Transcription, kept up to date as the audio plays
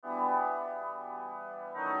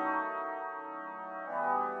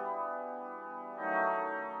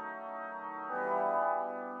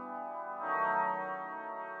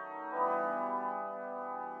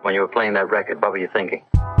when you were playing that record? What were you thinking?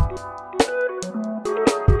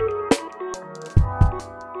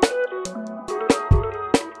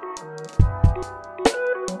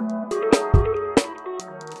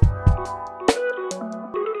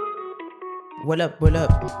 What up? What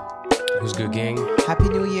up? What's good, gang? Happy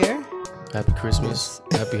New Year. Happy Christmas.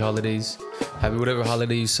 Happy holidays. Happy whatever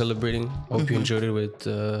holiday you're celebrating. Hope you enjoyed it with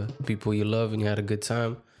people you love and you had a good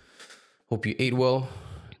time. Hope you ate well,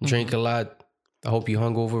 drank a lot. I hope you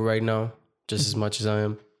hungover right now, just as much as I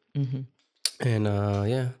am. And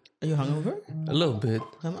yeah. Are you hungover? A little bit.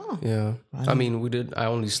 Come on. Yeah. I mean, I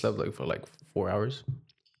only slept for 4 hours.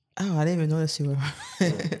 Oh, I didn't even notice you were.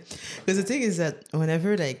 Because the thing is that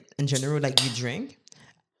whenever, in general, you drink,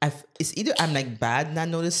 it's either I'm bad not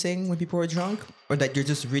noticing when people are drunk, or that you're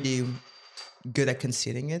just really good at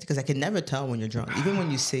concealing it. Because I can never tell when you're drunk. Even when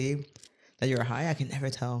you say that you're high, I can never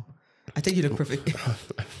tell. I think you look perfect.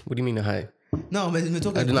 What do you mean high? No, but we're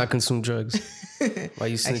talking. I do not consume drugs. Why are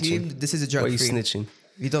you snitching? Actually, this is a drug free. Why are you snitching?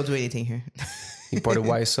 You don't do anything here. You part of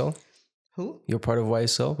YSL? Who? You're part of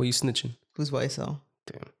YSL? Why are you snitching? Who's YSL?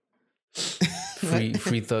 Damn.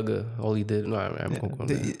 Free thugger. All he did. No, I'm going to go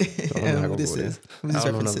there.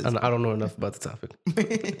 I don't know enough about the topic.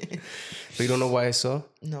 But you don't know YSL?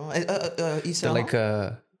 No.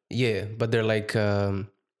 They're yeah, but they're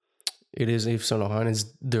it is Yves Saint Laurent. It's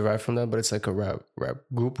derived from that, but it's like a rap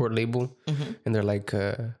group or label, and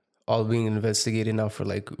they're all being investigated now for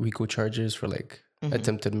RICO charges for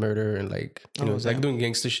attempted murder and it's doing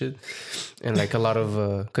gangster shit, and a lot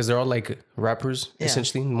of because they're all rappers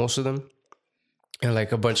essentially, most of them, and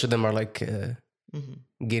a bunch of them are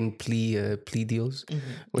getting plea deals,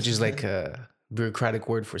 which is a bureaucratic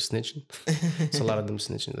word for snitching. So a lot of them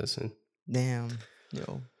snitching. That's it. Damn,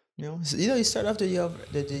 yo. So, you start off the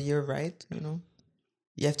year right.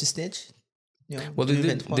 You have to snitch. Well, they did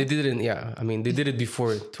it. They did it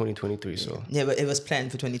before 2023. So yeah, but it was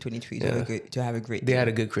planned for 2023 to have a great. They had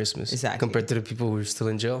a good Christmas, exactly, compared to the people who were still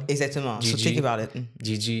in jail. Exactly. So think about it.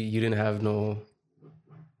 Gigi, you didn't have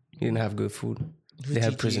good food. They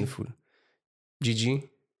had prison food. Gigi,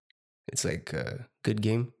 it's a good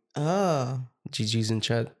game. Oh, Gigi's in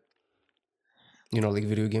chat.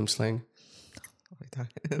 Video game slang.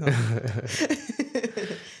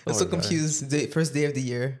 I'm so confused. The first day of the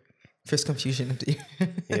year, first confusion of the year.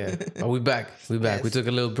 Yeah, but we back. Yes. We took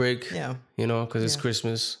a little break. Yeah, because it's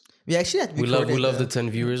Christmas. We actually had we love the 10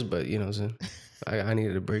 viewers, but I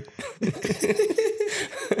needed a break.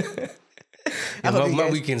 My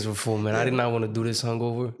weekends were full, man. I did not want to do this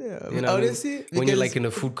hungover. Yeah, honestly, when you're in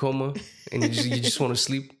a food coma and you just want to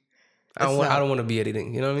sleep. I don't want to be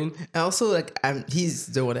editing. You know what I mean? And also, he's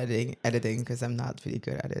the one editing because I'm not really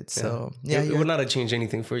good at it. So it would not have changed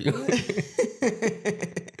anything for you.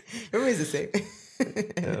 Everybody's the same.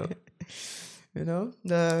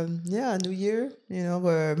 New year.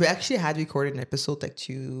 Where we actually had recorded an episode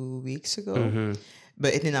 2 weeks ago,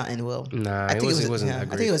 but it did not end well. Nah, it wasn't that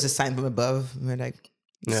great. I think it was a sign from above. We're let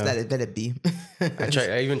it be.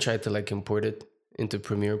 I even tried to import it into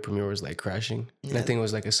Premiere. Premiere was crashing, and I think it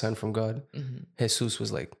was a sign from God. Jesus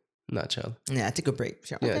was "Nah, child. Yeah, take a break.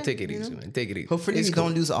 Sure. Yeah, take it easy, man. Take it easy. Hopefully, we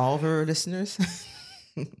don't lose all of our listeners.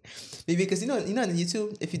 Maybe because on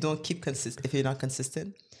YouTube, if you're not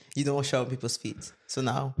consistent, you don't show up people's feeds. So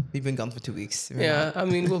now we've been gone for 2 weeks.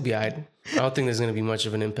 We'll be alright. I don't think there's gonna be much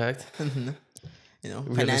of an impact.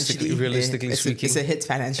 Realistically speaking, it's a hit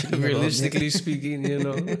financially. Realistically speaking,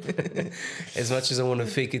 as much as I want to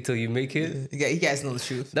fake it till you make it, you guys know the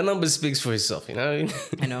truth. The number speaks for itself. You know what I mean?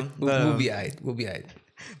 I know. We'll be alright. We'll be alright.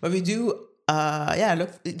 But we do.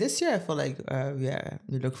 Look, this year I feel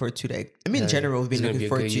we look forward to in general we've been looking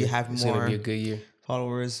forward to have more. It's gonna be a good year.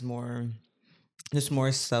 Followers,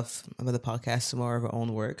 more stuff about the podcast, more of our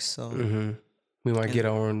own work. So. We might get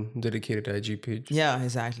our own dedicated IG page. Yeah,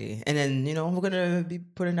 exactly. And then, we're going to be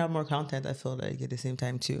putting out more content, I feel at the same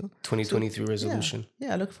time too. 2023 resolution.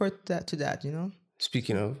 Yeah, I look forward to that,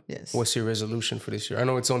 Speaking of, yes. What's your resolution for this year? I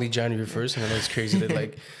know it's only January 1st, and I know it's crazy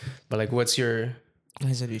that but what's your...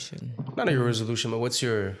 Resolution? Not your resolution, but what's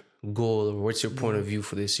your goal or what's your point of view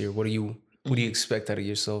for this year? What do you expect out of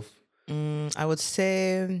yourself? I would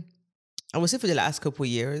say for the last couple of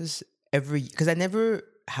years, because I never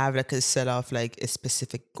have a set off a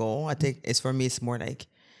specific goal. I think for me it's more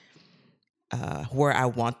where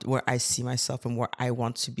I see myself and where I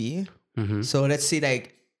want to be. So let's say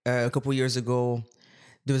a couple years ago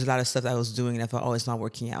there was a lot of stuff that I was doing and I thought, it's not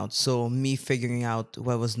working out. So me figuring out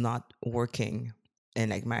what was not working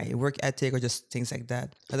and my work ethic or just things like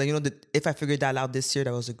that. I was if I figured that out this year,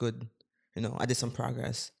 that was a good, I did some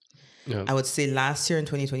progress. Yeah. I would say last year in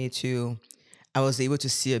 2022 I was able to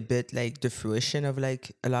see a bit like the fruition of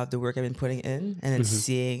like a lot of the work I've been putting in, and then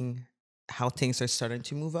seeing how things are starting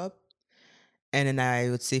to move up. And then I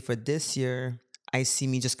would say for this year, I see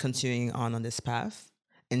me just continuing on this path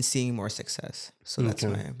and seeing more success. So that's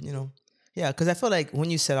Okay. my, yeah, because I feel like when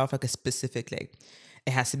you set off like a specific, like,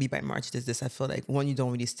 it has to be by March, this, I feel like when you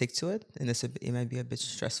don't really stick to it, and it might be a bit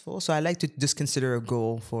stressful. So I like to just consider a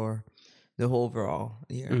goal for the whole overall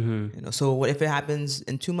year. So what if it happens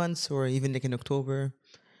in 2 months or even like in October?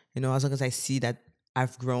 As long as I see that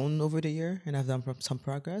I've grown over the year and I've done some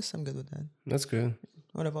progress, I'm good with that. That's good.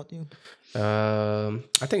 What about you?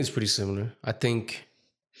 I think it's pretty similar. I think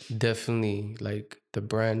definitely like the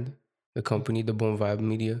brand, the company, the Bon Vibe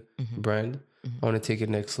Media brand. I want to take it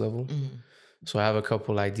next level. So I have a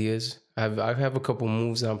couple ideas. I have a couple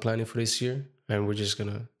moves that I'm planning for this year, and we're just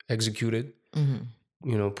gonna execute it.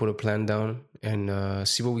 Put a plan down and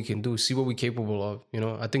see what we can do, see what we're capable of.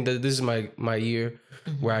 I think that this is my year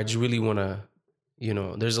where I just really wanna.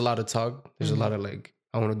 There's a lot of talk. There's a lot of like,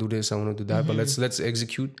 I want to do this, I want to do that, but let's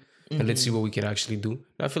execute and let's see what we can actually do.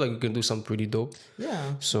 And I feel like we can do something pretty dope.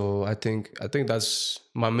 Yeah. So I think that's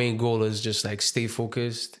my main goal, is just like stay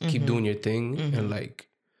focused, keep doing your thing, and like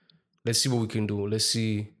let's see what we can do. Let's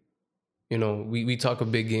see, we talk a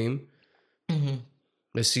big game.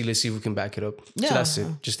 Let's see if we can back it up. Yeah. So that's it.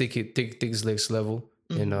 Just take things next level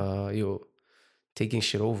and taking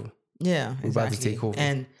shit over. Yeah, We're about to take over.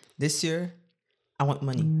 And this year, I want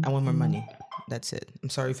money. I want more money. That's it. I'm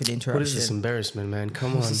sorry for the interruption. What is this embarrassment, man?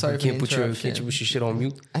 Come on. so sorry You for can't the put your interruption. shit on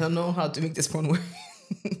mute. I don't know how to make this phone work.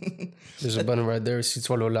 There's a button right there. Si tu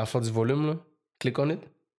vois la fin du volume, là, click on it.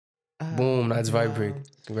 Boom, that's vibrate.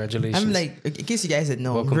 Congratulations. I'm like, in case you guys didn't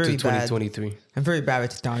know, Welcome I'm very to 2023. bad. I'm very bad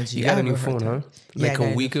with technology. You got I a new have hard phone, huh? time. Yeah, Like I got a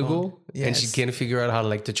new week phone. ago, and she Yes. can't figure out how to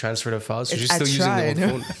like to transfer the files. So she's I still using tried.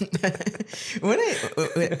 the old phone.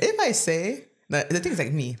 If I say, the thing is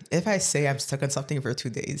like me, if I say I'm stuck on something for 2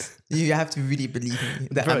 days, you have to really believe me.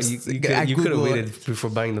 That Bro, I'm you st- could I have Google waited it. before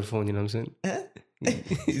buying the phone. You know what I'm saying?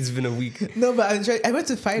 It's been a week. No, but I went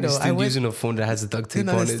to You're Fido. I still went using a phone that has a duct You tape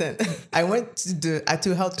don't on it. understand. I went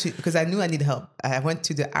to help because I knew I need help. I went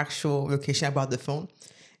to the actual location I bought the phone,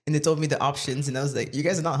 and they told me the options, and I was like, "You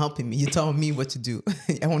guys are not helping me. You're telling me what to do.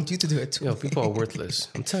 I want you to do it too." Yo, people are worthless.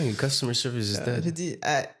 I'm telling you, customer service is dead.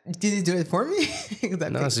 Did you do it for me?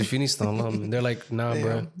 Nah, c'est fini, c'est en l'homme. They're like, nah,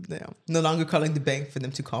 bro. Damn. No longer calling the bank for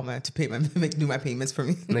them to call do my payments for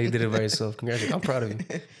me. No, you did it by yourself. Congratulations. I'm proud of you.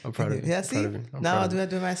 I'm proud of you. Yeah, I'm see, proud of you. I'm now proud I'll of you.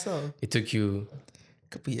 do it myself. It took you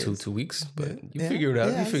Couple years. two weeks, but you Yeah. figure it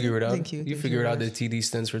out. Yeah, You figure it out. thank you. You Thank you figure very out much. that TD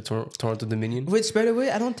stands for Toronto Dominion. Which, by the way,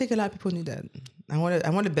 I don't think a lot of people knew that. I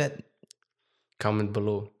want to bet. Comment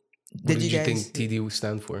below. What Did did you you guys- think TD would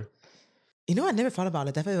stand for? You know, I never thought about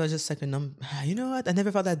it. I thought it was just like a number. You know what? I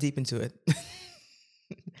never thought that deep into it.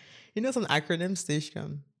 Some acronyms, they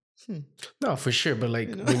come. No, for sure. But like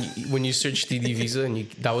when you search TD Visa and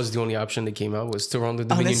that was the only option that came out was Toronto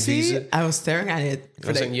Dominion Honestly, Visa. I was staring at it. I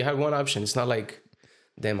was saying you had one option. It's not like,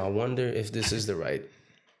 damn, I wonder if this is the right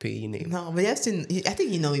payee name. No, but you have to. I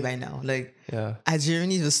think you know me by now. Like, Yeah. I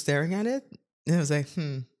genuinely was staring at it, and I was like,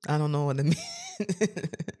 I don't know what it means.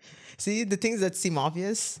 See, the things that seem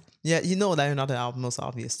obvious, yeah, you know that are not the most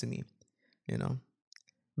obvious to me,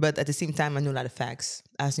 But at the same time, I know a lot of facts.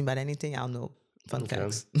 Ask me about anything, I'll know fun Okay.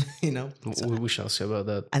 facts, So We shall see about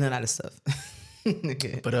that. I know a lot of stuff.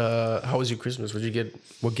 Okay. But how was your Christmas? What did you get?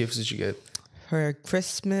 What gifts did you get? For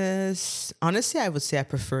Christmas, honestly, I would say I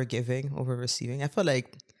prefer giving over receiving. I feel like,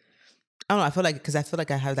 I don't know, because I feel like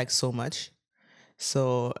I have like so much.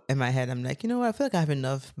 So in my head, I'm like, I feel like I have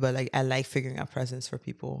enough, but like I like figuring out presents for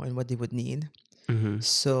people and what they would need.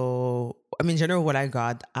 So, I mean, in general, what I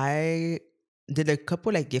got, I did a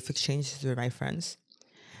couple like gift exchanges with my friends.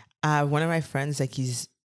 One of my friends, like he's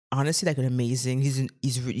honestly like an amazing.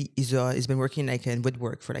 He's been working like in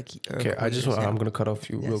woodwork for like. Okay, I'm gonna cut off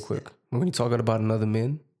you real Yes, quick. When you talk about another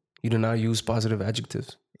man, you do not use positive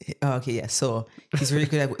adjectives. Oh, okay, yeah. So he's really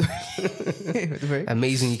good at woodwork.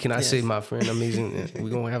 Amazing, you cannot say Yes. my friend. Amazing, we're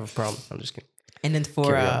gonna have a problem. I'm just kidding. And then for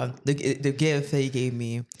Carry on. the gift that he gave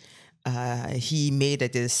me, he made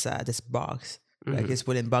like this box, like this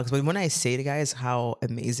wooden box. But when I say to guys how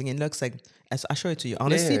amazing it looks, like I'll show it to you.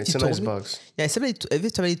 Honestly, Yeah, if it's you a told nice me, box. yeah, if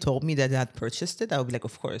somebody told me that they had purchased it, I would be like,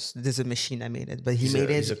 of course, there's a machine that made it. But He's made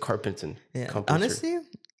a it. carpenter. Yeah, Carpenter. honestly,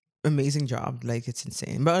 amazing job. Like it's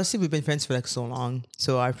insane. But honestly, we've been friends for like so long,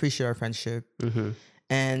 so I appreciate our friendship.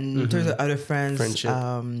 And in terms of other friends, Friendship.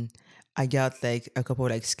 I got like a couple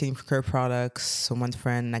like skincare products. So one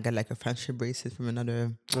friend, I got like a friendship bracelet from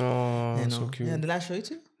another. Oh, so cute. Yeah, did I show you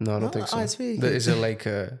too? No, I don't No? think so. Oh, it's really But cute. is it like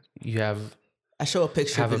you have I show a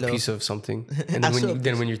picture have below. a piece of something, and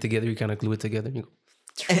then when you're together, you kind of glue it together. You go,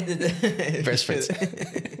 best friends.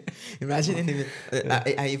 Imagine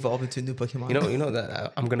I evolve into a new Pokemon. You know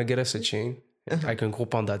that I'm gonna get us a chain, like un gros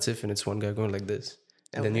pendatif, and it's one guy going like this,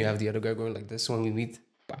 and then you have the other guy going like this. When we meet,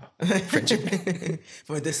 friendship.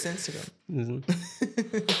 For distance,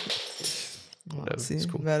 It's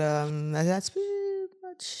cool. But that's pretty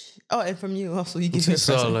much. Oh, and from you also, you give me a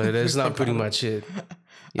So present. that's not pretty much it.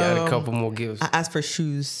 You had a couple more gifts. I asked for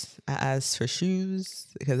shoes.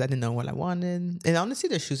 Because I didn't know what I wanted. And honestly,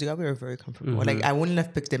 the shoes you got were very comfortable. Like I wouldn't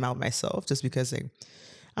have picked them out myself just because like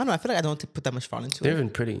I don't know. I feel like I don't put that much thought into They're it. even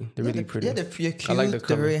pretty. They're really pretty. Yeah, they're cute. I like the They're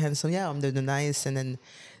color. very handsome. Yeah, they're nice, and then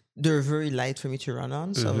they're very light for me to run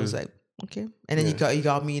on. So I was like, okay. And then you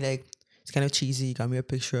got me like it's kind of cheesy. You got me a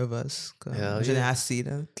picture of us. Je l'ai assis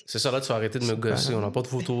là. C'est ça là, tu vas arrêter de me gosser. On n'a pas de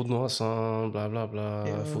photos de nous ensemble. Blah blah blah.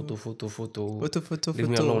 Photo. Leave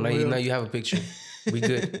me alone. Now you have a picture. We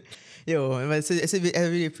good. Yo, I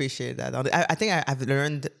really appreciate that. I think I've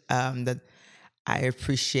learned that I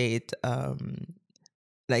appreciate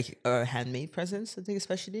like handmade presents. I think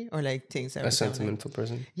especially or like things that A sentimental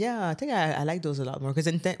present. Yeah, I think I like those a lot more because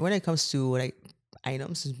when it comes to like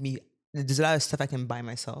items, there's a lot of stuff I can buy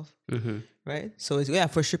myself, right? So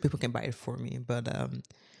for sure people can buy it for me, but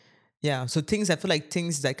yeah. So I feel like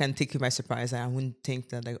things that can take you by surprise. I wouldn't think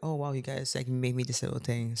that like, oh wow, you guys like made me this little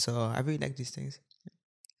thing. So I really like these things.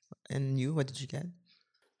 And you, what did you get?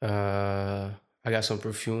 I got some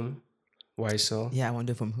perfume. YSL. Yeah, I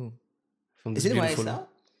wonder from who. From Is this it beautiful. YSL?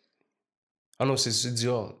 Oh no, c'est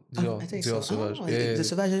Dior. I think Dior so. Sauvage. Oh, Yeah. the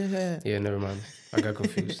Sauvage. Yeah, never mind. I got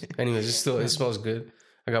confused. Anyways, it smells good.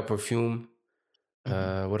 I got perfume.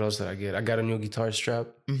 What else did I get? I got a new guitar strap.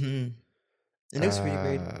 It looks really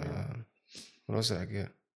great. What else did I get?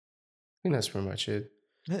 I think that's pretty much it.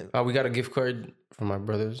 We got a gift card for my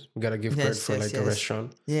brothers. We got a gift card for a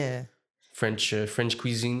restaurant. Yeah. French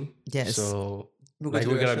cuisine. Yes. So we're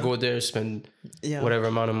gonna go there, spend whatever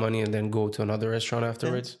amount of money, and then go to another restaurant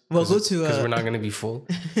afterwards. Well, go to because we're not gonna be full.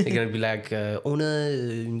 They're gonna be like, on a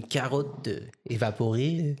une carotte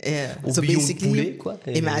évaporée. Yeah. Au So bouillon de basically, poulet, quoi.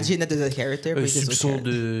 imagine that there's a character. Un soupçon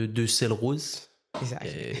de sel rose.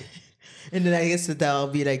 Exactly. And then I guess that'll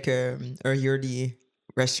be like a yearly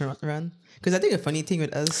restaurant run. Because I think a funny thing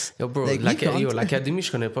with us... Yo, bro, like, l'académie,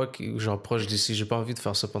 je connais pas, genre proche d'ici. J'ai pas envie de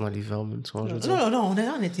faire ça pendant l'hiver, man. Tu vois, je veux dire? Non, on est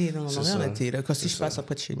en été. Non, on est en été. Quand si je passe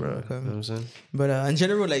après de chez nous. But in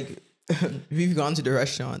general, like, we've gone to the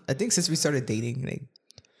restaurant. I think since we started dating, like,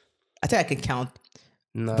 I think I can count.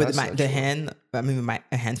 No, but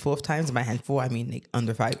a handful of times. By handful, I mean like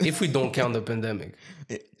under 5. If we don't count the pandemic.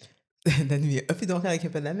 Then if you don't have like a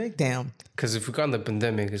pandemic, damn. Because if we count the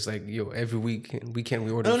pandemic, it's like, yo, every weekend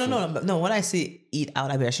we order food. No. When I say eat out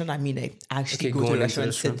at a restaurant, I mean like actually go to a restaurant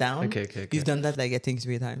and sit down. Okay. You've done that like I think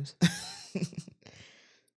 3 times.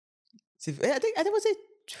 So I think it was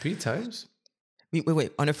 3 times.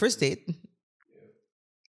 Wait. On a first date,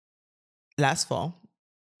 last fall.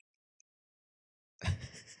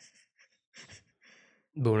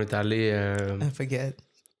 Bon, on est allé. I forget.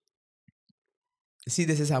 See,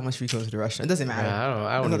 this is how much we go to the restaurant. It doesn't matter.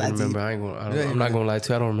 I don't even remember. I'm not gonna lie to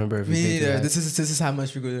you. I don't remember every Me day. neither. This is how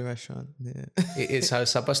much we go to the restaurant. Yeah.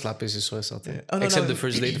 Ça passe la paix, c'est sûr et certain. Oh, no, Except no. the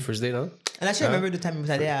first date, non? And actually, I remember the time we was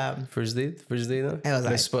allé First date, non? It was Le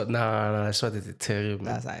like, spot, non, le spot était terrible.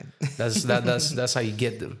 that's That's how you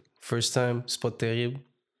get them. First time, spot terrible.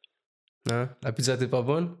 Hein? La pizza était pas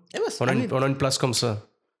bonne? It was. On a une place comme ça.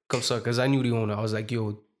 Because I knew the owner. I was like,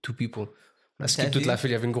 yo, 2 people. On a skip toute la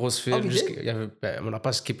file. Il y avait une grosse file. On n'a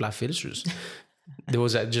pas skip la file. There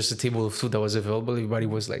was just a table of food that was available. Everybody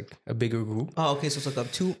was like a bigger group. Oh, okay. So it's like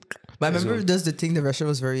up 2. But I remember that's the thing. The restaurant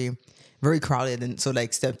was very, very crowded. And so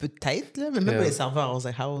like c'était un peu tight. Là. Remember les serveurs, I was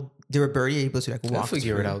like, how they were barely able to like walk. They'll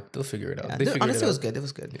figure it out. Yeah. Honestly, it was good. It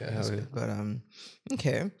was good. Yeah, But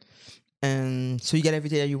okay. And so you got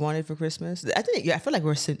everything that you wanted for Christmas. I feel like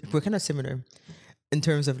we're kind of similar in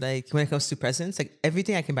terms of like when it comes to presents. Like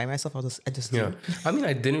everything I can buy myself, I just do. I mean,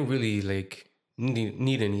 I didn't really like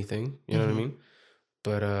need anything. You know what I mean?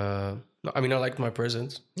 But no, I mean, I liked my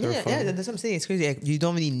presents. Yeah, that's what I'm saying. It's crazy. Like, you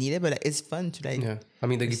don't really need it, but like, it's fun to like. Yeah, I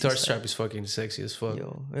mean, the guitar strap is fucking sexy as fuck.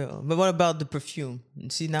 Yo. But what about the perfume?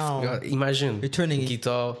 See now. Imagine you're turning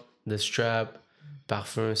guitar, the strap,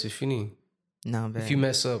 parfum, c'est fini. No, man. If you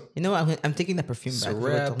mess up, you know what? I'm taking the perfume back.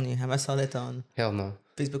 Wrap. I must sell it on. Hell no.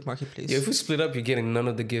 Facebook Marketplace. Yeah, if we split up, you're getting none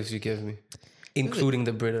of the gifts you gave me, including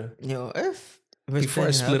the Brita. Yo, if Before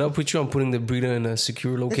I split up with you, I'm putting the breeder in a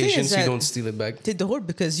secure location so you don't steal it back. The whole,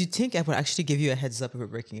 because you think I would actually give you a heads up if we're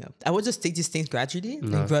breaking up. I would just take these things gradually.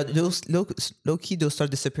 No. Like, those low key, they'll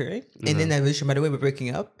start disappearing. And then I wish, by the way, we're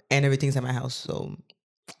breaking up and everything's at my house. So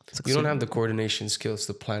you don't have the coordination skills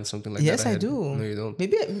to plan something like yes, that. Yes, I do. No, you don't.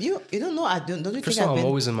 Maybe you don't know. Don't you First think of all, I'm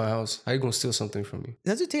always in my house. How are you going to steal something from me?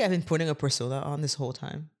 Don't you think I've been putting a persona on this whole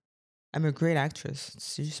time? I'm a great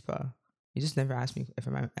actress. You just never asked me if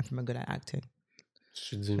I'm good at acting.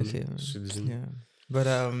 Okay. Yeah. But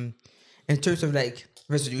in terms of like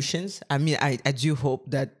resolutions, I mean, I do hope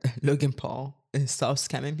that Logan Paul stops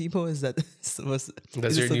scamming people. Is that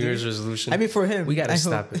that's your New Year's resolution? I mean, for him, we gotta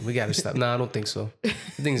stop it. We gotta stop. No, I don't think so. I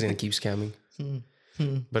think he's gonna keep scamming.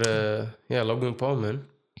 But yeah, Logan Paul, man.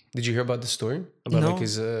 Did you hear about the story about like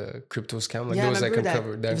his crypto scam? Like there was like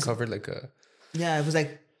uncovered like a it was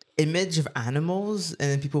like image of animals,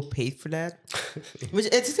 and then people paid for that. Which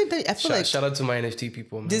at the same time, I feel shout out to my NFT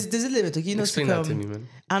people, man. There's a limit. Like, explain that to me, man.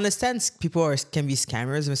 I understand people can be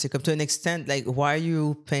scammers, but to an extent, like, why are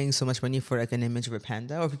you paying so much money for like an image of a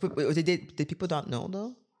panda? Or did people not know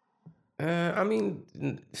though? I mean,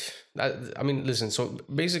 listen. So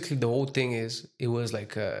basically, the whole thing is it was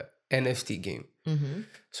like a NFT game. Mm-hmm.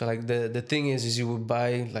 So like the thing is you would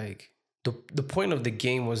buy like. The point of the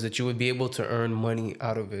game was that you would be able to earn money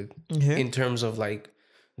out of it in terms of like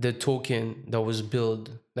the token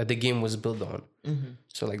that the game was built on. Mm-hmm.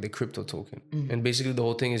 So like the crypto token. Mm-hmm. And basically the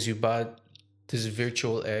whole thing is you bought these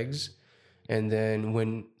virtual eggs, and then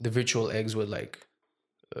when the virtual eggs would like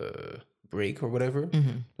break or whatever,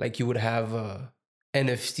 like you would have a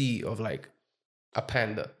NFT of like a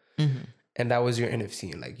panda. Mm-hmm. And that was your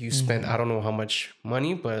NFT. And like you spent, I don't know how much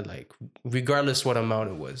money, but like regardless what amount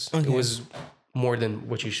it was more than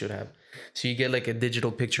what you should have. So you get like a digital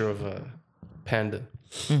picture of a panda.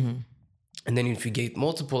 Mm-hmm. And then if you get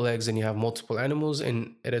multiple eggs and you have multiple animals,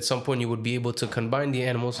 and at some point you would be able to combine the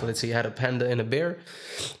animals. So let's say you had a panda and a bear.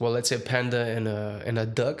 Well, let's say a panda and a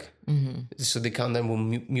duck. Mm-hmm. So they kind of will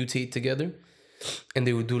mutate together. And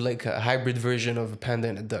they would do like a hybrid version of a panda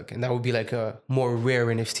and a duck. And that would be like a more rare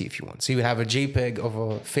NFT if you want. So you would have a JPEG of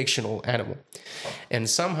a fictional animal. And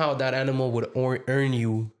somehow that animal would earn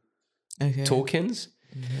you tokens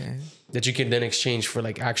that you can then exchange for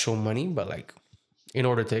like actual money. But like in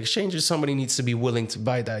order to exchange it, somebody needs to be willing to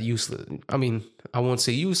buy that useless. I mean, I won't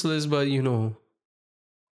say useless, but you know,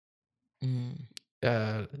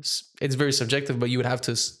 it's very subjective, but you would have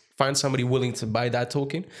to find somebody willing to buy that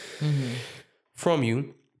token. Mm-hmm. From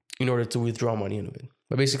you in order to withdraw money into it.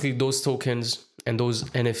 But basically those tokens and those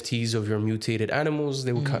NFTs of your mutated animals,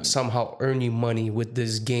 they will somehow earn you money with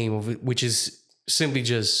this game of it, which is simply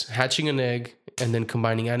just hatching an egg and then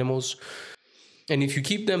combining animals. And if you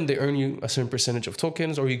keep them, they earn you a certain percentage of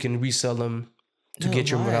tokens, or you can resell them to get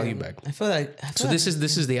your value back. I feel like this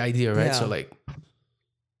is the idea, right? Yeah. So like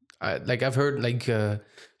I've heard like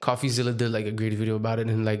CoffeeZilla did like a great video about it,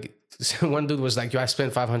 and like one dude was like, yo, I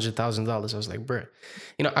spent $500,000. I was like, bruh,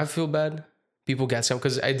 you know, I feel bad. People got some,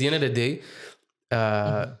 because at the end of the day,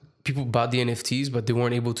 people bought the NFTs, but they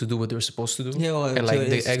weren't able to do what they were supposed to do. Yeah, well, and like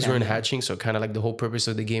the eggs weren't hatching. So kind of like the whole purpose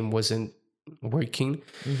of the game wasn't working.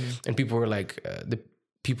 Mm-hmm. And people were like, the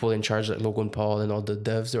people in charge, like Logan Paul and all the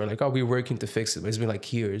devs, they were like, oh, we're working to fix it. But it's been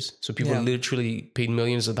like years. So people literally paid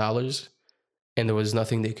millions of dollars. And there was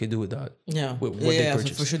nothing they could do with that. Yeah. What they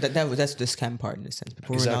purchased. For sure. That's the scam part in a sense.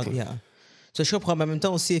 People exactly. Were not, So je comprends. En même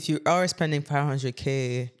temps aussi, if you are spending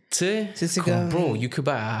 $500K, bro, you could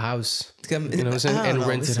buy a house. You know what I'm saying? And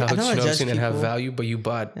rent it out. You know what I'm saying? And have value, but you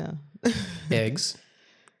bought eggs.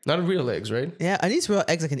 Not real eggs, right? Yeah, at least real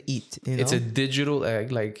eggs I can eat. You know? It's a digital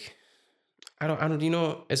egg. Like, I don't, you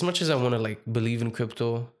know, as much as I want to like believe in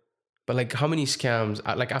crypto, but like how many scams,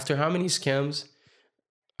 like after how many scams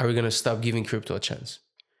are we going to stop giving crypto a chance?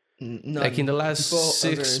 None. Like in the last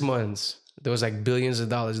 6 months, there was like billions of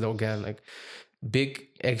dollars that were getting like big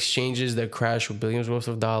exchanges that crash with billions worth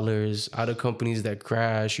of dollars, other companies that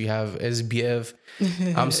crash. You have SBF.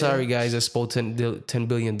 I'm sorry, guys, I spoke $10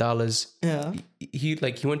 billion. Yeah. He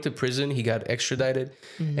went to prison. He got extradited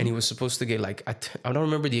and he was supposed to get like, I don't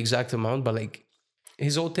remember the exact amount, but like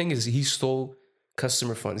his whole thing is he stole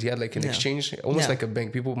customer funds. He had like an exchange, almost like a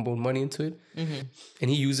bank. People put money into it, and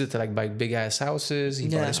he used it to like buy big ass houses. He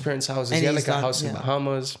bought his parents' houses. And he had like a house in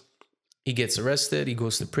Bahamas. He gets arrested. He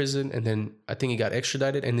goes to prison, and then I think he got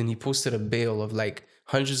extradited. And then he posted a bail of like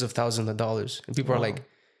hundreds of thousands of dollars. And people are like,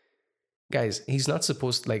 "Guys, he's not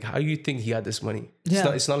supposed. Like, how do you think he got this money? Yeah.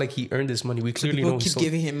 It's not like he earned this money. We clearly know." Keep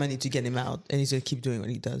giving him money to get him out, and he's gonna keep doing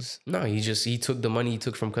what he does. No, he took the money he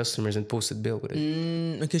took from customers and posted bail with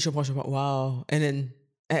it. Okay, sure. Wow. And then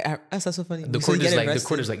That's so funny. The So you court is get like,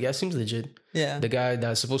 arrested. yeah, seems legit. Yeah. The guy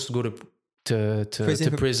that's supposed to go to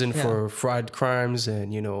prison for fraud crimes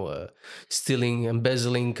and stealing,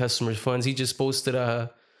 embezzling customers' funds. He just posted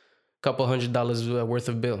a couple $100 worth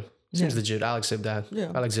of bill. Seems legit. I'll accept that.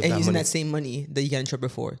 Yeah. I'll accept and that using money. that same money that you got in trouble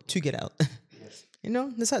for to get out.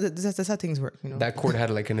 That's how things work. That court had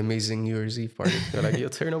like an amazing New Year's Eve party. They're like, yo,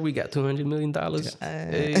 turn up, we got $200 million.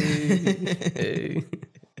 Hey.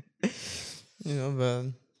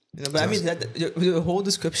 But I mean the whole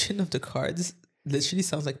description of the cards literally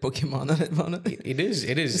sounds like Pokemon on it. It is.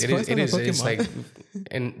 It's like,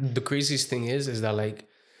 and the craziest thing is that like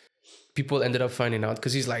people ended up finding out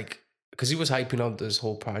because he was hyping up this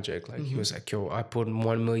whole project. Like he was like, yo, I put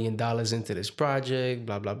 $1 million into this project,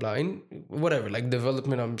 blah, blah, blah. And whatever, like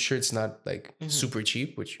development, I'm sure it's not like super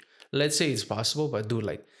cheap, which let's say it's possible, but dude,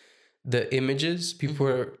 like the images, people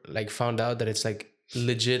were like found out that it's like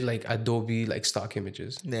legit, like Adobe, like stock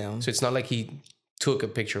images. Yeah. So it's not like he took a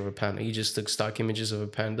picture of a panda. He just took stock images of a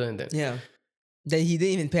panda and then. Yeah. That he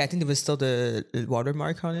didn't even pay. I think there was still the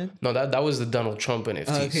watermark on it. No, that was the Donald Trump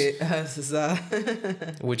NFTs. Okay.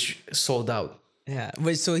 Which sold out. Yeah.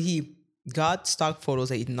 But so he got stock photos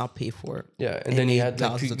that he did not pay for. Yeah. And then he had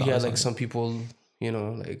thousands like some people,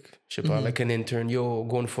 like ship out like an intern, yo,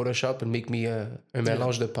 go in Photoshop and make me a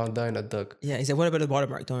mélange de panda and a duck. Yeah. He said, what about the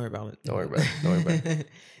watermark? Don't worry about it. Don't worry about it.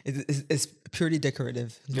 It's purely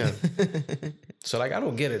decorative. Yeah. So like, I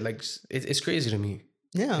don't get it. Like it's crazy to me.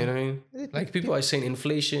 Yeah. You know what I mean? Like people are saying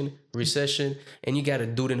inflation, recession, and you got a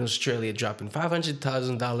dude in Australia dropping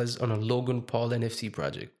 $500,000 on a Logan Paul NFT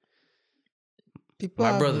project. People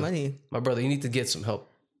have money. My brother, you need to get some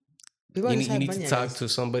help. You need to talk to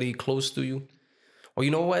somebody close to you. Or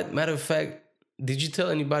you know what? Matter of fact, did you tell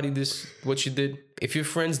anybody what you did? If your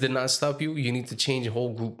friends did not stop you, you need to change your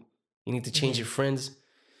whole group. You need to change your friends.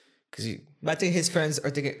 But I think his friends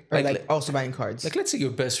are also buying cards. Like, let's say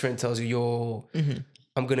your best friend tells you, yo,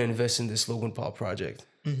 I'm going to invest in this Logan Paul project.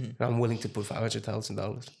 And I'm willing to put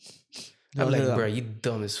 $500,000. I'm like, bro, you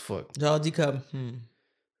dumb as fuck.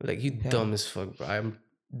 Like, you dumb as fuck, bro. I'm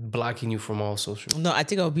blocking you from all social. No, I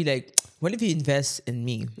think I'll be like, what if you invest in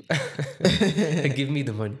me? Give me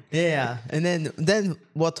the money. Yeah. And then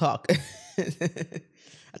we'll talk. I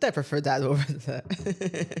think I prefer that over that.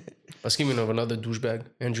 I was giving of another douchebag,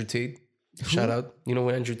 Andrew Tate. Shout out. You know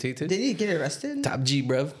what Andrew Tate is? Did he get arrested? Top G,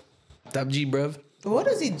 bruv. What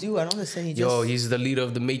does he do? I don't understand. He's the leader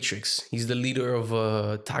of the Matrix. He's the leader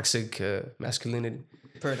of toxic masculinity.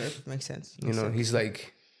 Perfect. Makes sense. He's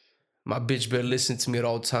like, my bitch better listen to me at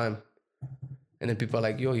all time. And then people are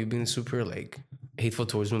like, yo, you've been super like hateful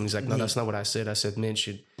towards women. He's like, no, that's not what I said. I said men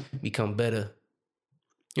should become better.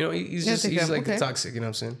 He's like the toxic, you know what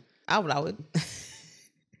I'm saying? I would.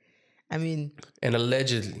 I mean. And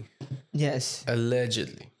allegedly. Yes.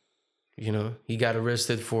 Allegedly. He got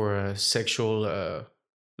arrested for sexual,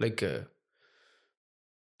 like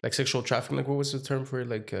sexual trafficking. Like, what was the term for it?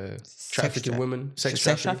 Like trafficking women? Sex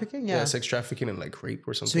trafficking? Yeah. Sex trafficking and like rape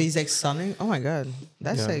or something. So he's like selling? Oh my God.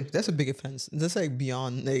 That's a big offense. That's like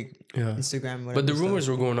beyond like Instagram. But the rumors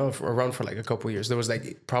were going on around for like a couple of years. There was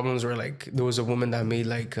like problems where like there was a woman that made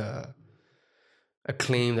like a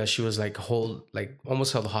claim that she was like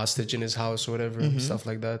almost held hostage in his house or whatever, and stuff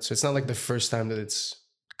like that. So it's not like the first time that it's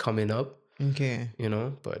coming up. Okay.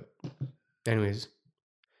 But anyways.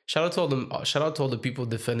 Shout out to all the people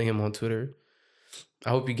defending him on Twitter. I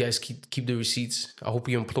hope you guys keep the receipts. I hope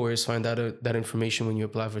your employers find out that information when you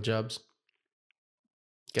apply for jobs.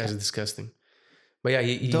 You guys are disgusting. But yeah,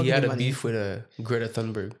 he had a beef with Greta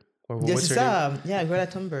Thunberg. What's her name? Yeah,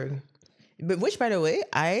 Greta Thunberg. But which, by the way,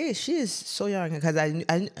 she is so young because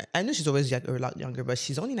I know she's always a lot younger, but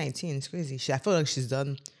she's only 19. It's crazy. I feel like she's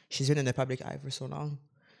been in the public eye for so long.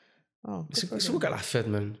 Oh, c'est what got fed,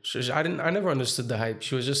 man. I never understood the hype.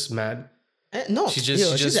 She was just mad. No,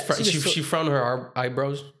 she frowned her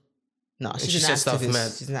eyebrows. No, she's an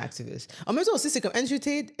activist. She's an activist. En même temps aussi, c'est comme Andrew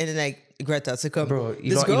Tate et like Greta. C'est comme. Bro,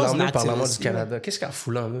 il a emmené le Parlement du Canada. Qu'est-ce qu'elle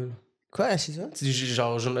fout là, man? Quoi, she's what?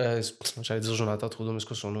 Genre, j'allais dire Jonathan Trudeau, mais c'est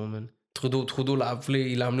quoi son nom, man? Trudeau l'a appelé,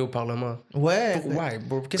 il l'a amené au Parlement. Ouais. Ouais,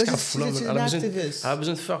 bro. Qu'est-ce qu'elle fout là, man? Elle a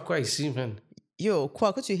besoin de faire quoi ici, man? Yo,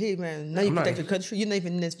 quoi tu hate, man? Now you protect your country. You're not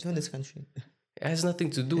even from this country. It has nothing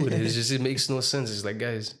to do with it. It's just, it makes no sense. It's like,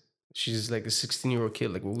 guys, she's like a 16-year-old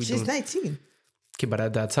kid. Like, what we doing? She's 19. Okay, but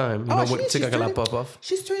at that time, you know what? She's turning, pop off.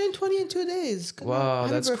 She's turning 20 in 2 days. Wow,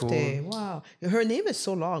 Happy that's birthday. cool. Wow. Her name is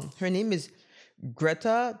so long. Her name is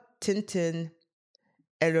Greta Tintin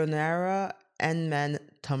Eleonora Enman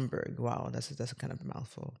Thunberg. Wow, that's a kind of a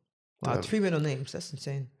mouthful. Wow, 3 middle names. That's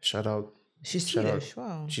insane. Shout out. She's Swedish.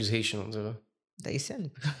 Wow. She's Haitian. Haïtienne.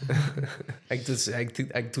 Avec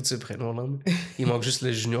tous ces prénoms-là. Il manque juste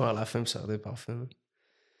le junior à la fin, puis ça aurait été parfait.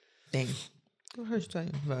 Dang.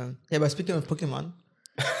 Yeah, but speaking of Pokemon,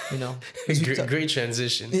 you know. Great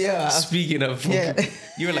transition. Yeah. Speaking of Pokemon, Yeah.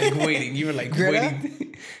 you were like waiting. You were like Greta?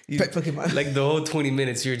 waiting. Pokemon. Like the whole 20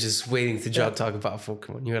 minutes, you were just waiting to talk about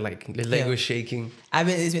Pokemon. You were like, the leg was shaking.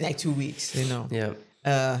 It's been like 2 weeks, you know.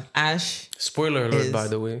 Yeah. Ash. Spoiler alert, by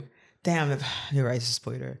the way. Damn, you're right, it's a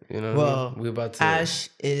spoiler. You know, well, we're about to. Ash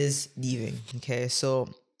is leaving. Okay, so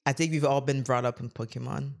I think we've all been brought up in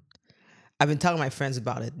Pokemon. I've been telling my friends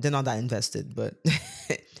about it. They're not that invested, but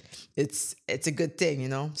it's a good thing, you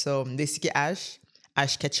know. So basically, Ash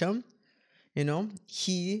Ketchum, you know,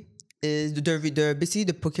 he is they're basically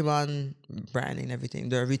the Pokemon brand and everything.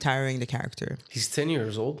 They're retiring the character. He's 10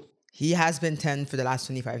 years old. He has been 10 for the last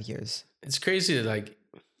 25 years. It's crazy that like.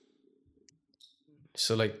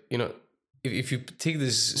 So like, you know, if you take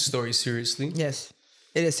this story seriously. Yes,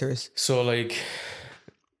 it is serious. So like,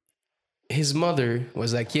 his mother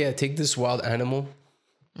was like, yeah, take this wild animal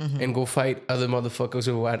and go fight other motherfuckers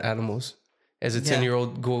with wild animals. As a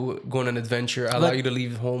 10-year-old, go on an adventure. Allow you to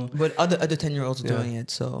leave home. But other 10-year-olds are doing it,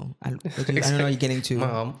 so I don't know what you're getting to.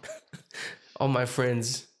 Mom, all my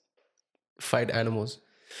friends fight animals.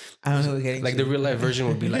 I don't know what you're getting like to. The real life version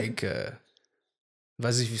would be like,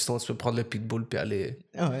 vas-y, fiston, tu peux prendre le pitbull puis aller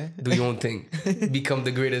do your own thing. Become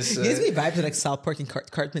the greatest. It gives me vibes of like South Park and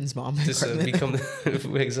Cartman's mom. Just become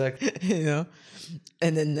exactly. You know?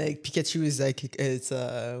 And then like Pikachu is like, it's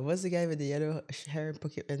what's the guy with the yellow hair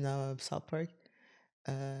in South Park?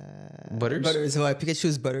 Butters? Butters. Well, Pikachu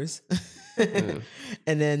is Butters.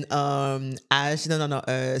 And then Ash,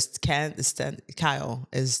 Kyle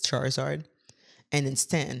is Charizard. And then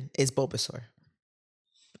Stan is Bulbasaur.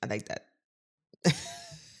 I like that.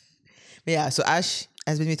 But yeah, so Ash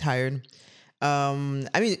has been retired. I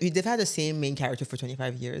mean, they've had the same main character for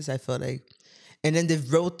 25 years, I feel like. And then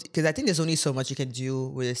they've wrote, because I think there's only so much you can do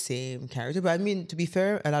with the same character. But I mean, to be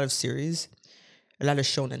fair, a lot of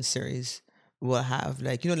shonen series will have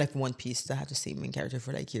like, you know, like One Piece that have the same main character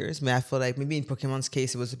for like years. I mean, I feel like maybe in Pokemon's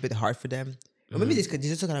case, it was a bit hard for them. Or maybe they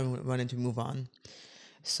just kind of wanted to move on.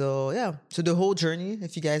 So yeah, so the whole journey,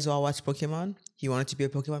 if you guys all watch Pokemon, he wanted to be a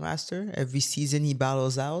Pokemon master. Every season he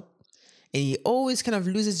battles out. And he always kind of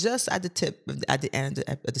loses just at the tip, at the end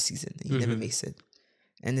of the season. He never makes it.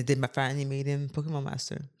 And they finally made him Pokemon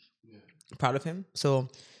Master. Yeah. Proud of him. So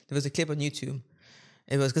there was a clip on YouTube.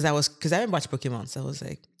 It was because I haven't watched Pokemon, so I was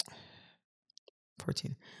like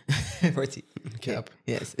 14. 14. Cap.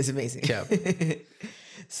 Yes, it's amazing. Cap.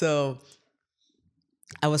 So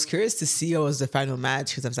I was curious to see what was the final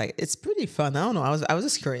match because I was like, it's pretty fun. I don't know. I was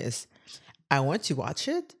just curious. I went to watch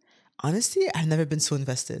it. Honestly, I've never been so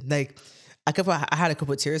invested. Like I had a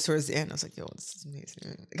couple of tears towards the end. I was like, yo, this is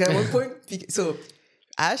amazing. Like, at one point, so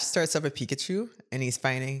Ash starts up with Pikachu and he's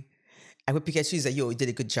fighting. And with Pikachu, he's like, yo, he did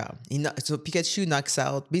a good job. So Pikachu knocks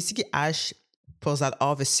out, basically Ash pulls out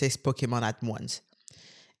all of his 6 Pokemon at once.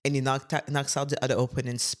 And he knocks out the other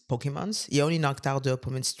opponent's Pokemons. He only knocked out the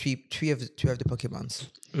opponent's three of the Pokemons.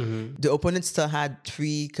 The opponent still had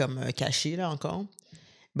 3 comme cachés là encore.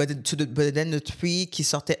 But then the 3 qui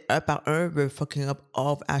sortaient un par un were fucking up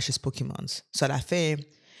all of Ash's Pokemons. So à la fin,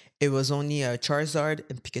 it was only Charizard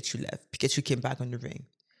and Pikachu left. Pikachu came back on the ring.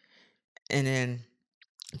 And then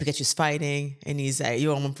Pikachu's fighting. And he's like,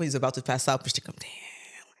 yo, at one point he's about to pass out. But damn.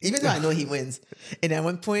 Even though I know he wins. And at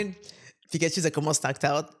one point, Pikachu's like almost knocked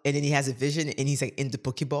out. And then he has a vision. And he's like in the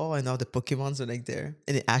Pokeball. And all the Pokemons are like there.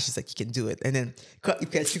 And then Ash is like, you can do it. And then quand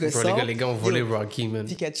Pikachu sort, les gars ont volé Rocky, man.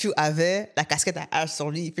 Pikachu avait la casquette à Ash sur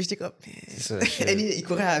lui. Puis j'étais comme... Et il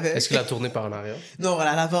courait avec. Est-ce qu'il a tourné par en arrière? Non,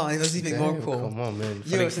 à l'avant. It was even more cool. Come on, man.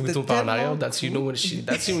 Fallait que tu tournes par en arrière. That's you know when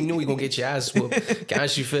you're gonna get your ass whooped. Quand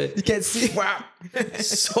Ash, you fait... You can't see. Wow.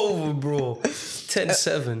 It's over, bro.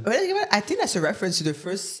 10-7. I think that's a reference to the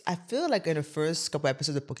first... I feel like in the first couple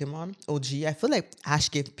episodes of Pokemon OG, I feel like Ash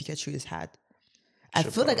gave Pikachu his hat. I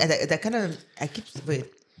feel like that kind of... I keep... Wait.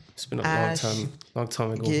 It's been a long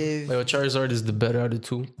time ago. Like, Charizard is the better of the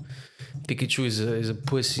two. Pikachu is a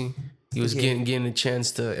pussy. He was getting a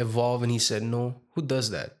chance to evolve and he said no. Who does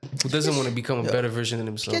that? Who doesn't want to become a better version of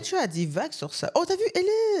himself? Pikachu a dit vague sur ça. Oh, t'as vu?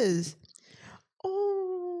 Elise!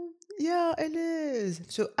 Oh, yeah, Elise.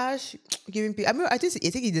 So Ash giving... I think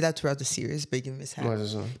he did that throughout the series, but he gave him his hat. Ouais,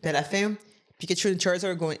 c'est ça. But at la fin, Pikachu and Charizard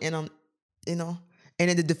are going in on... You know? And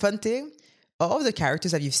then the fun thing... All of the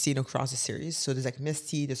characters that you've seen across the series, so there's like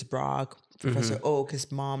Misty, there's Brock, Professor Oak,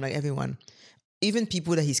 his mom, like everyone, even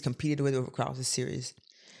people that he's competed with across the series.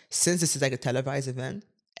 Since this is like a televised event,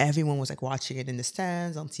 everyone was like watching it in the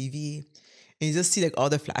stands, on TV, and you just see like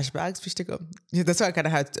all the flashbacks. That's why I kind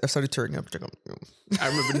of started turning up. I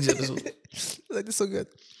remember these episodes. Like, it's so good.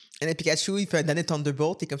 And then Pikachu, il fait un dernier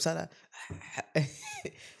Thunderbolt, et comme ça, là.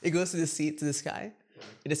 It goes to the sea, to the sky.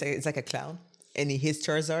 It's like a clown. And he hits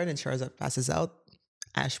Charizard, and Charizard passes out.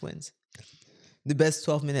 Ash wins. The best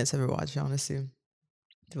 12 minutes ever watched, honestly.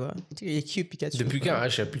 Tu vois? Il est cute, Pikachu. Depuis quand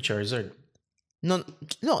Ash a plus Charizard? No,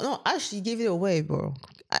 Ash, he gave it away, bro.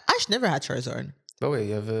 Ash never had Charizard. But wait,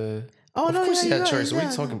 you have a... Oh, of no, course he yeah, had yeah, Charizard. What are yeah,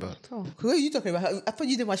 you talking no. about? Oh, what are you talking about? I thought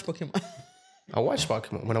you didn't watch Pokemon. I watched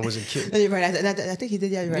Pokemon when I was a kid. No, you're right. I think he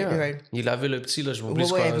did. Yeah, you're right. Il avait le petit, là, je me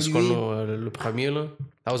rappelle Ouais, c'est quoi le nom, le premier, là.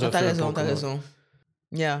 That was my T'as favorite raison, t'as Pokemon. raison.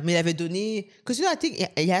 Yeah, mais il avait donné... Because, I think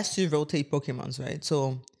he has to rotate Pokemons, right?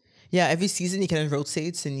 So, yeah, every season he kind of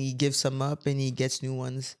rotates and he gives some up and he gets new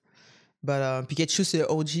ones. But Pikachu, c'est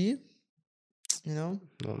OG, you know?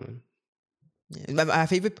 No, man. Yeah. My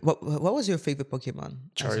favorite... What was your favorite Pokemon?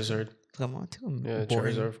 Charizard. Vraiment? Yeah,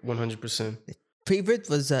 Boring. Charizard, 100%. Favorite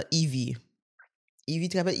was Eevee. Eevee, tu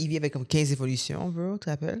te rappelles? Eevee avait comme 15 évolutions, bro, tu te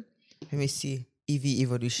rappelles? Let me see. Eevee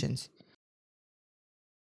Evolutions.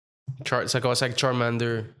 Ça commence avec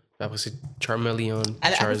Charmander. Après, c'est Charmeleon,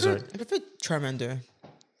 Charizard. I prefer Charmander.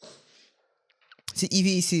 C'est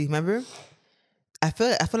Eevee ici, remember? I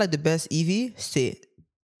feel like the best Eevee, c'est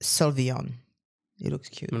Sylveon. It looks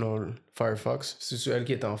cute. Non, Firefox. C'est elle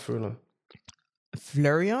qui est en feu, là.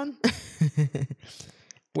 Flareon?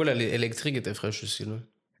 Ouais, l'électrique était fraîche aussi, là.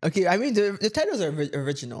 Okay, I mean, the titles are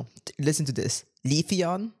original. Listen to this.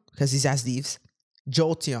 Leafeon, because he has leaves.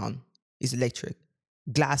 Jolteon is electric.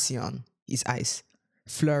 Glaceon is ice.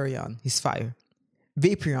 Flareon is fire.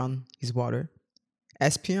 Vaporeon is water.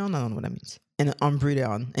 Espeon, I don't know what that means. And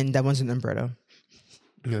Umbreon, and that one's an umbrella.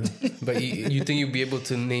 Yeah. But you think you'd be able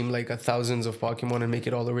to name like thousands of Pokemon and make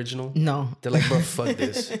it all original? No. They're like, bro, fuck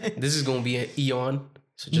this. This is gonna be an Eon.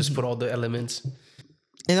 So just put all the elements.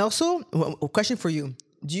 And also, a question for you.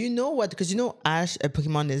 Do you know what, because you know Ash,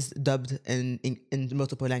 Pokemon is dubbed in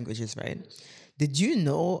multiple languages, right? Did you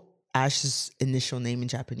know Ash's initial name in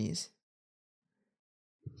Japanese?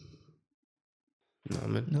 No,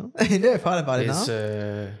 man. No? I never thought about it, It's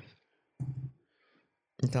no?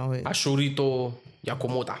 Don't wait. Ashurito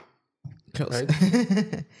Yakumoto. Close.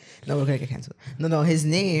 Right? No, we're gonna get canceled. No, his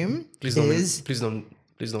name Please don't.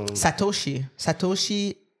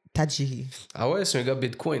 Satoshi Tajiri. Ah ouais, c'est un gars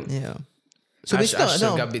Bitcoin. Yeah. So Ash, basically, c'est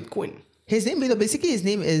un gars Bitcoin. his name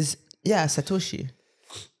is Satoshi.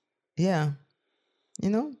 Yeah.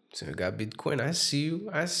 You know? C'est un gars Bitcoin. I see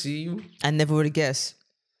you. I never would have guessed.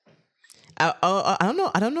 I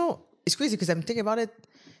don't know. It's crazy because I'm thinking about it.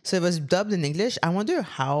 So it was dubbed in English. I wonder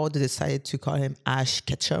how they decided to call him Ash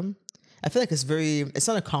Ketchum. I feel like it's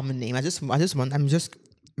not a common name. I'm just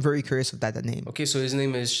very curious of that name. Okay, so his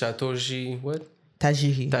name is Satoshi, what?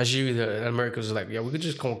 Tajiri. Tajiri, the Americans was like, yeah, we could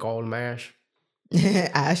just call him Ash.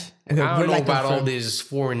 Ash. Okay, I don't know about all confirmed. this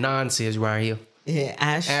foreign nonsense right here. Yeah,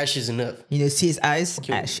 Ash. Ash is enough. You know, see his eyes?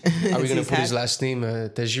 Ash. Are we See going to put his hat? last name,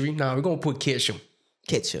 Tajiri? Nah, we're going to put Ketchum.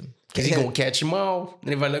 Ketchum. Because he's going to catch him all.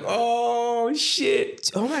 And everybody like, oh, shit.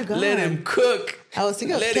 Oh my God. Let him cook. I was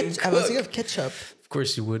thinking of ketchup. Of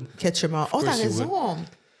course you would. Ketchup. Oh, course t'as you raison.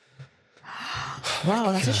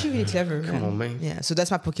 Wow, that's actually really clever, man. Come on, man. Yeah, so that's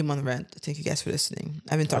my Pokemon rant. Thank you guys for listening.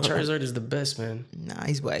 I've been talking about... Charizard is the best, man. Nah,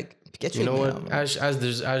 he's whack. Pikachu. You know man, what? man.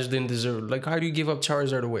 Ash didn't deserve. Like, how do you give up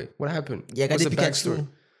Charizard away? What happened? Yeah, What's the regardez backstory? Pikachu.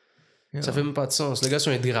 Yeah. Ça fait même pas de sens. Le gars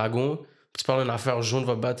sur un dragon, puis tu parles d'une affaire jaune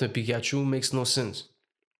va battre un Pikachu, makes no sense.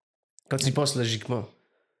 Quand tu y penses logiquement,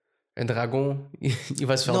 un dragon, il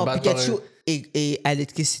va se faire Non, battre Pikachu par est à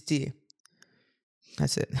l'électricité.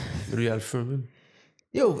 That's it. Lui, il a le feu, même.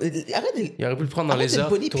 Yo, arrête de... Il aurait pu le prendre dans arrête les de airs,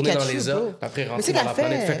 bully tourner Pikachu, dans les airs, bro. puis après Mais rentrer c'est dans qu'elle la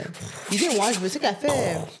planète. fait. Fait... Il dit, ouais, mais c'est qu'elle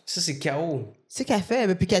fait. Ça, c'est KO. C'est qu'elle fait.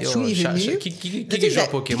 Mais Pikachu, Yo, il est venu. qui joue à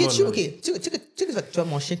Pokémon? Pikachu, là? ok. Tu vois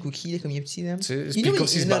mon chien Cookie, là, comme il est petit, là. C'est comme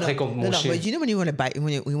s'il se battrait contre mon chien. But you know when you want to bite,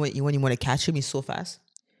 when you want to catch him, he's so fast.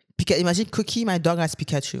 Imagine Cookie, my dog has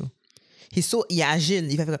Pikachu. Il est agile.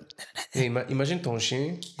 Il va faire... Hey, imagine ton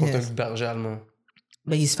chien contre Yes. un berger allemand.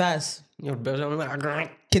 Mais he's fast. Yo, le berger allemand...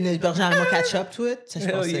 Can the berger allemand catch up to it? Ça, je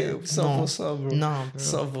Hell pensais. yeah, 100%, bro. Non,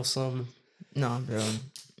 bro. 100%, man. Non,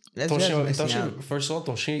 bro. Ton chien, first of all,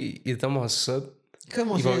 ton chien, il est tellement sot.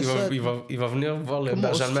 Comment Il va venir voir le Comment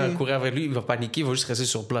berger allemand on-tu? courir avec lui, il va paniquer, il va juste rester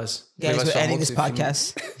sur place. Guys, Il va se we're faire ending voir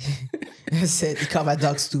this que c'est fini. podcast. That's it. You call my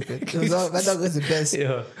dog stupid. My dog was the best.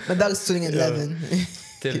 Yeah. My dog's turning 11.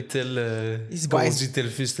 He's Comme on wise. dit, tel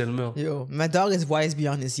fils, tel mort. Yo, my dog is wise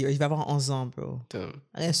beyond his years. Il va avoir 11 ans, bro. Damn.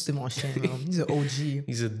 Arrête de mon chien, bro. He's an OG.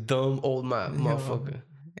 He's a dumb old man, motherfucker.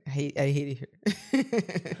 I hate it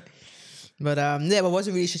here. But yeah, but what's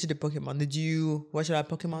your relationship to Pokemon? Did you watch a lot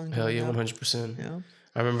of Pokemon? Hell yeah, growing up? 100%. Yeah.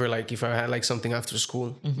 I remember like if I had like something after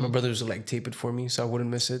school, my brothers would like tape it for me so I wouldn't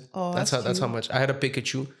miss it. Oh, that's that's how cute. much I had a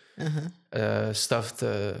Pikachu stuffed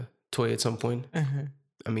toy at some point.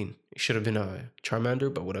 I mean, it should have been a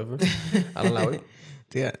Charmander, but whatever. I'll allow it.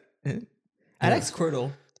 Yeah. I like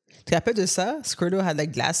Squirtle. Tu te rappelles de ça? Squirtle had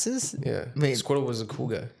like glasses. Yeah, Wait. Squirtle was a cool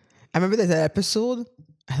guy. I remember that episode.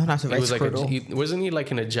 I don't have to He write was like Squirtle. wasn't he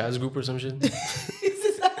like in a jazz group or some shit?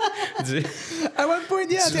 At one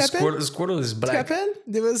point, yeah. Tu te rappelles? Squirtle is Tu te black. rappelles?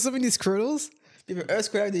 There was so many Squirtles. There were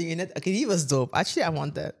Squirtle avec des lunettes. Okay, he was dope. Actually, I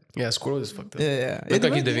want that. Yeah, Squirtle is fucked up. Yeah. Même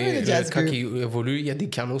quand il They were in a devient, jazz quand group. il évolue, il y a des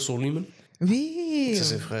canaux sur lui, man. Oui. Ça,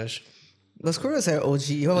 c'est fraîche. Le Squirtle, c'est un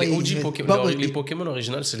OG. Oh, Les oui, OG mais Pokémon, Bubble- les Pokémon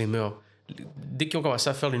originaux, c'est les meilleurs. Dès qu'ils ont commencé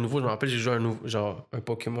à faire les nouveaux, je me rappelle, j'ai joué à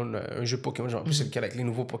un jeu Pokémon, je me rappelle, c'est lequel avec les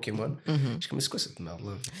nouveaux Pokémon. Je suis comme, c'est quoi cette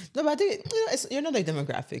merde-là? No, but I think you're not like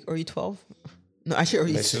demographic. Are you 12? No, actually, are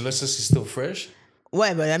you? Mais là, ça, c'est still fresh.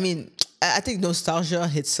 Ouais, but I mean, I think nostalgia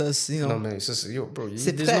hits us. You know. Non, mais ça, c'est, yo, bro,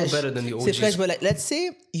 C'est there's fresh. no better than the C'est fresh, OGs. but like, let's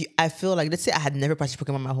say I feel like, let's say I had never practiced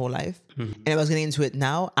Pokemon my whole life, and I was getting into it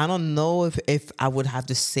now. I don't know if I would have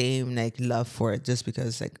the same like love for it just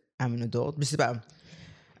because like I'm an adult. Je sais pas.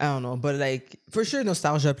 I don't know, but like for sure,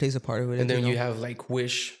 nostalgia plays a part of it. And then you you know? have like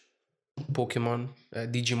Wish, Pokémon,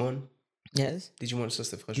 Digimon. Yes, Digimon, ça,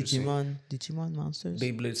 c'était fraîche aussi. Digimon Monsters.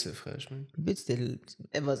 Beyblade, c'était fraîche, man. But still,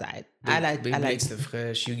 it was I like Beyblade, c'était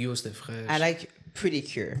fraîche. Yu-Gi-Oh, c'était fraîche. I like Pretty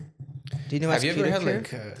Cure. Do you know Have what's you ever Pretty had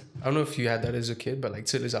Cure? like I don't know if you had that as a kid, but like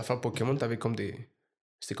tu sais les affaires Pokémon, t'avais comme des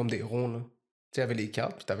c'était comme des ronds là. Tu sais, avait les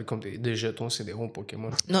cartes, puis t'avais comme des jetons, c'est des ronds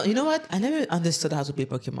Pokémon. No, you know what? I never understood how to play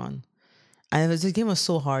Pokemon. The game was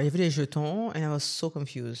so hard. Il y avait des jetons, and I was so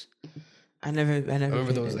confused. I never I remember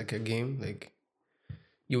played there was it. like a game like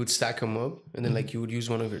you would stack them up, and then like you would use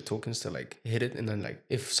one of your tokens to like hit it, and then like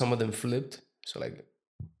if some of them flipped, so like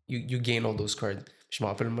you gain all those cards. Je me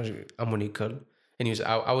rappelle moi à mon école, and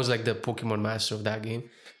I was like the Pokemon master of that game.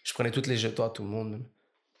 Je prenais tous les jetons à tout le monde. Man.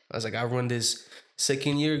 I was like, I run this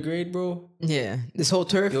second year grade, bro. Yeah, this whole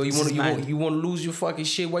turf. Yo, this is mine. you want to lose your fucking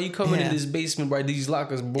shit? Why you coming Yeah. in this basement by these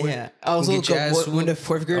lockers, boy? Yeah, I was Gonna get your also ass when the whooped.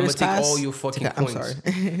 fourth I'm graders gonna take pass. all your fucking I'm points.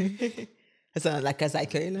 sorry. That's not like case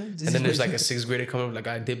d'accueil là. And then there's like a sixth grader coming up like,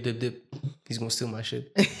 I dip. He's gonna steal my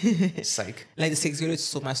shit. Psych. like the sixth graders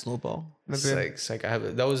stole my snowball. Remember? Psych. I have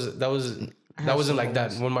it. That wasn't like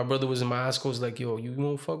that. When my brother was in my high school, it was like, yo, you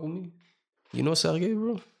won't fuck with me? You know Sergey,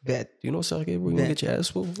 bro? Bet. You know Sergey, bro? You gonna get your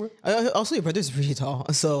ass whooped, bro? Also, your brother's really tall,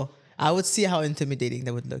 so I would see how intimidating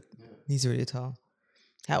that would look. He's really tall.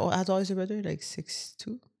 How tall is your brother? Like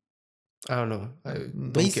 6'2"? I don't know.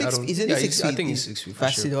 But he's 6 feet. I think he's 6 feet for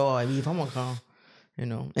sure. Facile. Oh, I mean, vraiment grand. You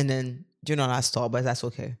know, and then you're not as tall, but that's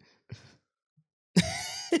okay.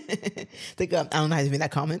 I don't know how to make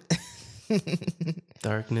that comment.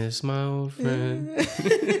 Darkness, my old friend.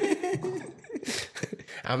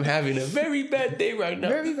 I'm having a very bad day right now.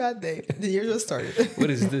 Very bad day. The year just started. What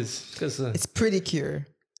is this? Qu'est-ce que It's Pretty Cure.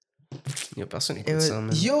 Y'a personne qui écoute ça,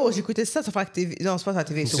 man. Yo, j'écoutais ça sur Vrac TV. Non, c'est pas sur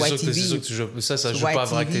TV, sur C'est YTV. sûr que tu joues. Ça Sur joue pas à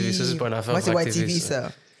Vrac YTV. TV. Ça, c'est pas une affaire Ouais, c'est Vrac YTV, TV, ça.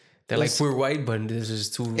 ça. They're like, we're white, but this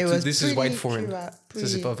is this is white foreign. Ça,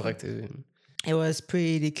 c'est pas Vrac TV. It was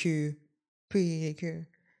Pretty Cure. Pretty Cure.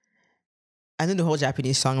 I know the whole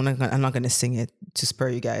Japanese song. I'm not gonna sing it to spur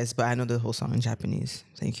you guys, but I know the whole song in Japanese.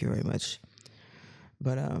 Thank you very much.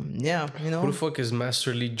 But yeah, you know. Who the fuck is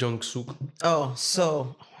Master Lee Jong-suk? Oh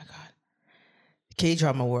my god,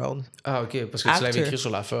 K-drama world. Ah, ok, parce que tu l'avais Actor. écrit sur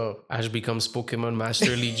l'affaire Ash becomes Pokémon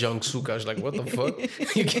Master Lee Jong-suk. I was like, what the fuck?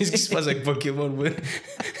 Qu'est-ce qui se passe avec Pokémon?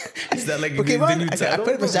 Is that like Pokemon? the new I title?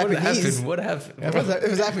 put it was What Japanese. happened? What happened? It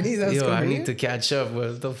was Japanese. That was Yo, I Korean. need to catch up.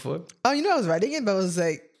 What the fuck? Oh, you know, I was writing it, but I was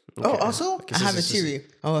like, oh, Okay. also, Okay, I so have a this is- theory.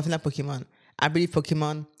 Oh, I feel like Pokemon. I believe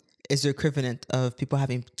Pokemon is the equivalent of people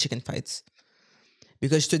having chicken fights.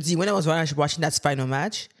 Because je te dis, when I was watching that final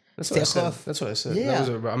match, That's what I c'était said. rough. That's what I said. Yeah. That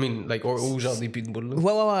was I mean, like, or genre des pitbulls. là.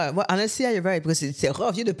 Well, honestly, yeah, you're right. Because it's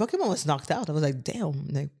rough. The Pokemon was knocked out. I was like, damn,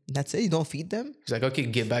 like, that's it. You don't feed them? He's like, okay,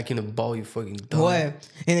 get back in the ball, you fucking dog. Ouais.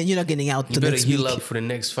 And then you're not getting out You the better next heal week. up for the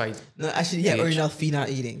next fight. No, actually, yeah, or Bitch. you're not feeding, not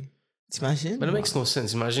eating. T'imagines? But it makes no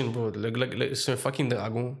sense. Imagine, bro. C'est un fucking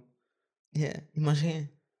dragon. Yeah, il mange rien.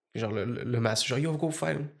 Genre, le master, genre, yo, go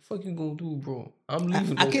fight him. Fuck you gonna do, bro? I'm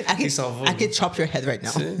leaving. I Il s'en va. can chop your head right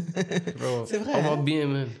now. Tu sais? Bro, C'est vrai, parle-moi hein? bien,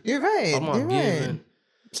 man. You're right. Parle-moi You're bien, right. man.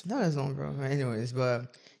 T'as raison, bro. Anyways, but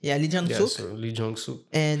yeah, Lee Jong Yeah, Suk so, Lee Jong-suk.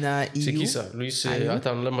 and C'est EU. qui ça? Lui, c'est... Ayu?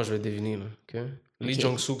 Attends, là, moi, je vais deviner, là. OK? Lee Ok.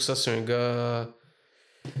 Jong-suk, ça, c'est un gars...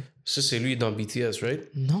 Ça, c'est lui dans BTS, right?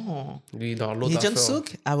 No. Lui, dans l'autre Lee Jong affaire.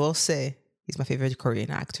 Suk, I will say, he's my favorite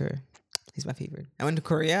Korean actor. He's my favorite. I went to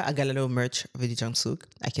Korea. I got a little merch of Lee Jong Suk.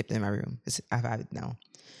 I kept it in my room. I have it now.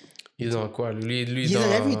 Il est dans quoi? Lui He's dans...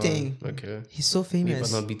 in everything. Okay. He's so Mais il est pas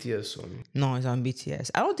famous. dans BTS, so, lui. No, he's on BTS.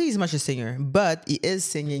 I don't think he's much a singer, but he is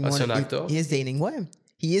singing. Ah, c'est un acteur? He is dating one.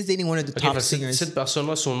 He is dating one of the Ok, top fait, singers. cette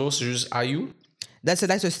personne-là, son nom, c'est juste IU? That's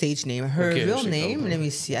her stage name. Her Okay, real je sais name, pas. let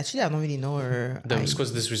me see. Actually, I don't really know her. C'est quoi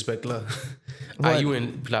ce disrespect-là? What? IU,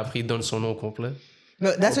 puis après, il donne son nom complet.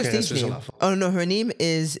 No, that's her Okay, stage sur name. la fin. Oh no, her name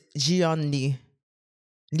is Jeon Lee.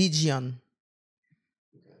 Lee Jeon.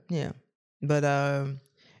 Yeah, but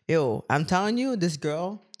yo, I'm telling you, this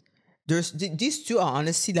girl. These two are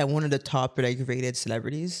honestly like one of the top like rated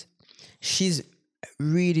celebrities. She's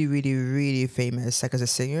really, really, really famous like as a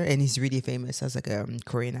singer, and he's really famous as like a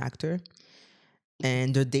Korean actor.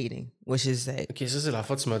 And they're dating, which is like Ok, ça, c'est la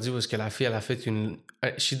fois que tu m'as dit où est-ce que la fille, elle a fait une...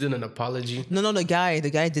 She did an apology. no, the guy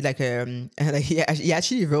did like like he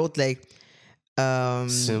actually wrote like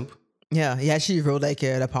Simp. yeah, he actually wrote like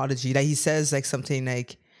an apology. Like he says like something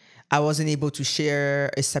like, I wasn't able to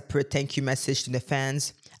share a separate thank you message to the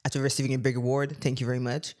fans after receiving a big award. Thank you very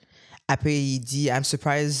much. Après, il dit, I'm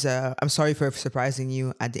sorry for surprising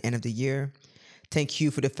you at the end of the year. Thank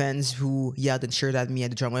you for the fans who yelled and cheered at me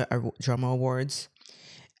at the drama awards.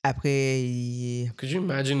 Après, Could you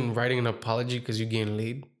imagine writing an apology because you getting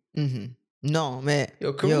laid? non, mais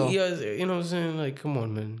Yo, you know what I'm saying? Like, come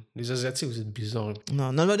on, man. Les Asiatiques, vous êtes bizarres. No,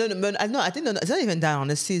 I think it's not even that.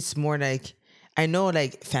 Honestly, it's more like I know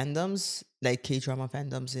like fandoms, like K-drama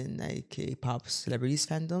fandoms and like K-pop celebrities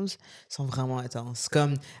fandoms sont vraiment intenses.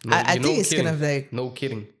 Comme I think it's kind of like no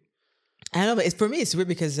kidding. I don't know, but for me it's weird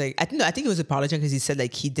because like I think it was apologizing because he said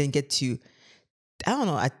like he didn't get to. I don't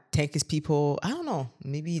know. I thank his people. I don't know.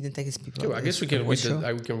 Maybe he didn't thank his people. Yo, I guess we can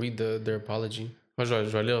read their apology. Moi, je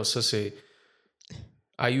vais lire ça. C'est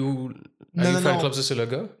IU fan club. Ça, c'est le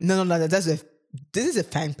gars. No. This is a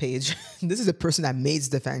fan page. This is a person that made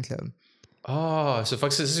the fan club. Oh, so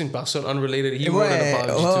fuck, c'est une personne unrelated. He wrote an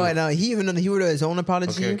apology too. I know. He wrote his own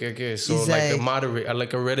apology. Okay. So he's like a moderator,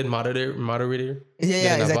 like a Reddit moderator.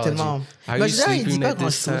 Yeah, exactement. Are you sleeping at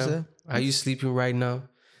this time? Are you sleeping right now?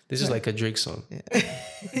 This is like a Drake song. Yeah.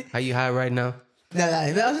 Are you high right now?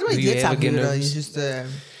 No. Do you ever get nervous? Just,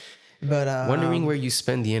 but wondering where you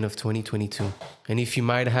spend the end of 2022, and if you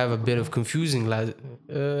might have a bit of confusing Okay,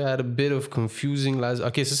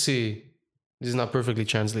 so see, this is not perfectly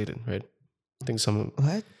translated, right? I think some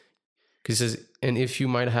what? Because it says, and if you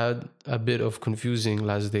might have a bit of confusing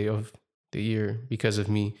last day of the year because of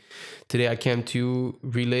me, today I came to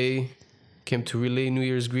relay New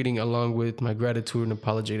Year's greeting along with my gratitude and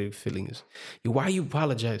apologetic feelings. Why are you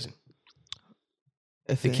apologizing?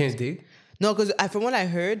 They can't date? No, because from what I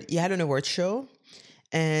heard, he had an award show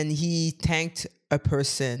and he thanked a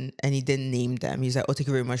person and he didn't name them. He's like, oh, thank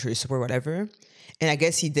you very much for your support, whatever. And I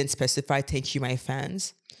guess he didn't specify, thank you, my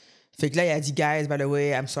fans. Fait que là, il a dit, guys, by the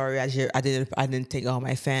way, I'm sorry, I didn't thank all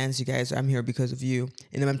my fans. You guys, I'm here because of you.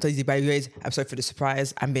 And then I'm telling you, by the way, I'm sorry for the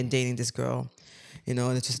surprise. I've been dating this girl. You know,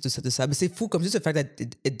 and it's just to ça. But c'est fou, comme juste the fact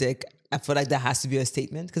that I feel like that has to be a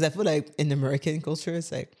statement. Because I feel like in American culture,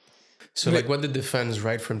 it's like... So, like, what did the fans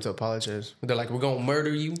write for him to apologize? They're like, we're going to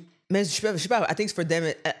murder you? Man, je sais pas, I think for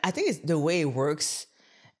them, I think it's the way it works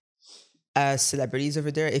as celebrities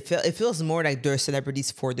over there. It feels more like they're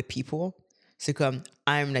celebrities for the people. C'est comme,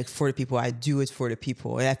 I'm like for the people, I do it for the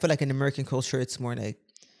people. And I feel like in American culture, it's more like...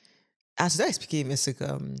 Ah, je dois expliquer, mais c'est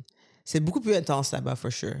comme... C'est beaucoup plus intense là-bas,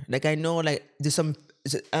 for sure. Like, I know, like, there's some...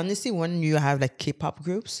 Honestly, when you have, like, K-pop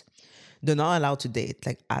groups, they're not allowed to date,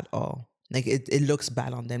 like, at all. Like, it looks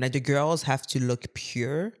bad on them. Like, the girls have to look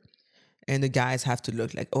pure, and the guys have to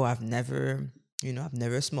look like, oh, I've never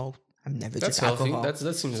smoked. I've never That's drank healthy. alcohol.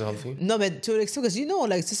 That seems healthy. No, but to an extent, because, you know,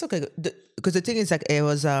 like, it's okay. Because the thing is, like, it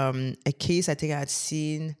was a case I think I had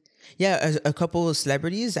seen. Yeah, a couple of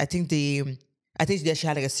celebrities. I think she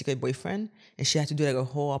had like a secret boyfriend and she had to do like a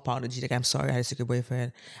whole apology. Like, I'm sorry, I had a secret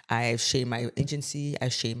boyfriend. I shamed my agency. I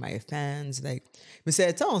shamed my fans. Like, but c'est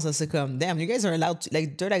attends, ça c'est comme, damn, you guys are allowed to,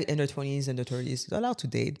 like, they're like in their 20s and their 30s. They're allowed to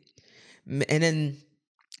date. And then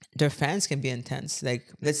their fans can be intense. Like,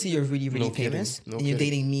 let's say you're really, really famous and you're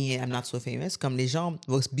dating me and I'm not so famous. Comme les gens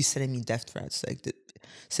will be sending me death threats. Like,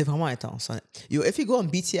 c'est vraiment intense. Yo, if you go on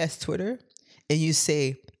BTS Twitter and you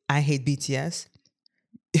say, I hate BTS,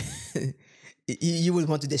 you would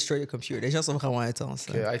want to destroy your computer. Les gens sont vraiment intenses.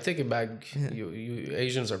 Okay, I take it back. Yeah. You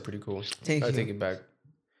Asians are pretty cool. Thank you. I take it back.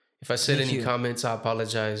 If I said any comments, I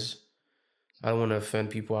apologize. I don't want to offend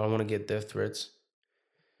people. I don't want to get death threats.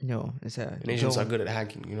 No, it's a... And Asians are good at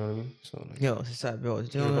hacking, you know what I mean? So, like, yo, c'est ça, bro.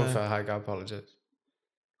 If I hack, I apologize.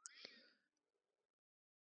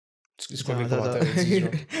 C'est quoi les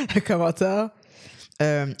commentaires? Commentaire?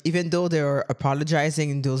 Even though they're apologizing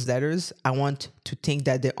in those letters, I want to think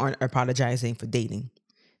that they aren't apologizing for dating.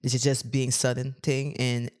 This is just being sudden thing,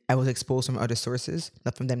 and I was exposed from other sources,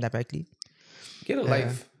 not from them directly. Get a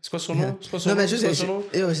life. C'est quoi son nom? C'est quoi son Non, nom? mais C'est quoi son nom?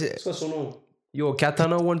 yo, C'est quoi son nom? Yo,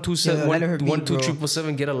 Katana Yo, 127 let her be,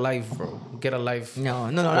 12377. Get a life, bro. Get a life. no.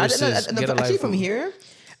 Horses, get a Actually, life. from here,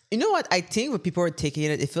 you know what? I think when people are taking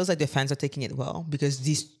it, it feels like the fans are taking it well because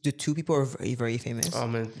the two people are very, very famous. Oh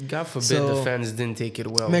man, God forbid So- the fans didn't take it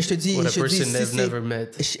well. Mais je te dis- What a je te dis, person si they've c'est- never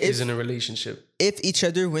met if- is in a relationship. If each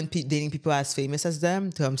other went dating people as famous as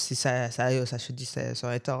them, comme si ça je te dis, ça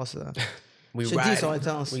aurait intense. Là. We Je te dis, ride. ça aurait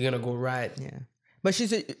intense. We're gonna go ride. Yeah. But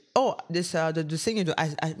she's the singer.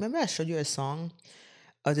 I remember I showed you a song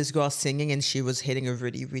of this girl singing and she was hitting a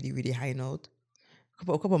really, really, really high note a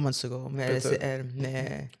couple months ago. Mais c'est elle.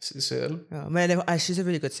 C'est elle. Mais she's a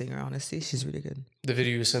really good singer, honestly. She's really good. The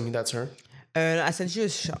video you sent me, that's her. I sent you.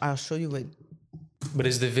 I'll show you it. But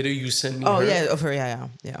is the video you sent me? Oh her? yeah, of her. Yeah.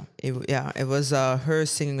 It was her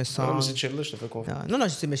singing a Ah, song. mais c'est chill, là, je te fais confiance. No, je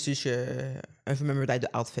sais, mais I remember like the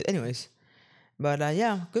outfit. Anyways, but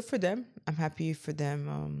yeah, good for them. I'm happy for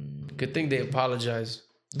them. Good thing they apologize.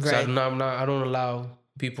 'Cause Right. I don't allow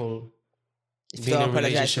people If being they in a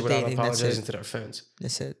apologize relationship for without dating, that's apologizing it. to their fans.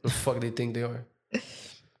 That's it. The fuck they think they are.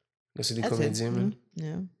 C'est des That's it. comédiens, man.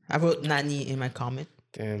 Yeah. I wrote Nani in my comment.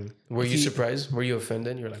 Damn. Were you surprised? Were you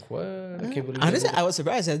offended? You're like, what? I can't believe Honestly, that. I was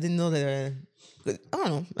surprised. I didn't know that. I don't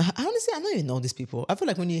know. Honestly, I don't even know these people. I feel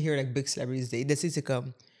like when you hear like big celebrities, they say to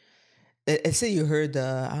come. Let's say you heard,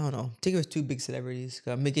 I don't know, think of two big celebrities,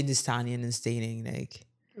 Megan Thee Stallion and dating. Like,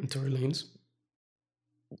 And Tory Lanez?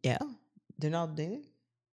 yeah, they're not dating.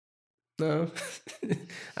 No.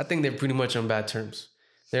 I think they're pretty much on bad terms.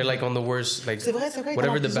 They're like on the worst, like C'est vrai,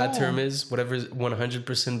 whatever the ils bad ont- term is, whatever is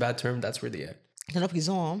 100% bad term, that's where they at. They're not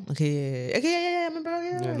prison, huh? Okay, yeah, I remember.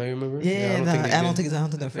 Yeah, now you remember? Yeah, I no, think they I don't did.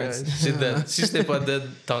 think they're Yeah, friends. c'est dead. Si c'était pas dead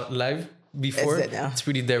live before, It's dead now. it's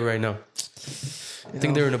pretty dead right now. I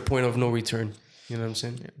think they're in a point of no return. You know what I'm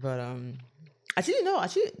saying? But actually, no.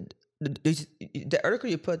 Actually, the article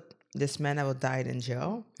you put, this man that died in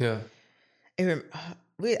jail. Yeah.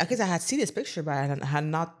 Wait, I guess I had seen this picture, but I had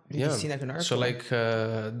not really Yeah. seen like an article. So like,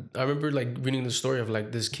 I remember like reading the story of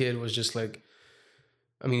like this kid was just like,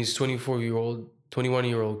 I mean, he's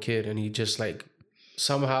 21-year-old kid, and he just like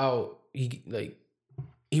somehow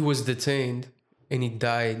he was detained and he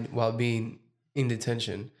died while being in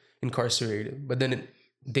detention, incarcerated. But then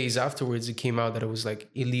days afterwards, it came out that it was like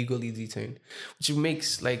illegally detained, which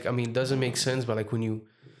makes like, I mean, doesn't make sense. But like when you,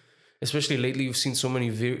 especially lately, you've seen so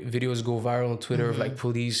many videos go viral on Twitter of like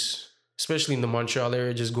police, especially in the Montreal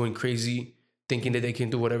area, just going crazy, thinking that they can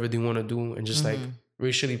do whatever they want to do and just like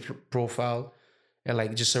racially profile and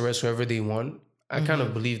like just arrest whoever they want. I kind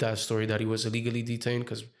of believe that story that he was illegally detained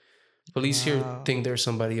because police here think they're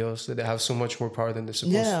somebody else, that they have so much more power than they're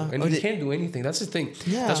supposed Yeah, to. And or you they- can't do anything. That's the thing.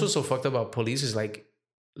 Yeah. That's what's so fucked up about police is like,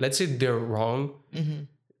 let's say they're wrong.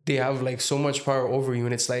 They have like so much power over you,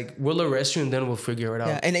 and it's like, we'll arrest you and then we'll figure it out.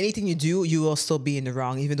 Yeah, and anything you do, you will still be in the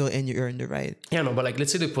wrong, even though you're in the right. Yeah, no, but like,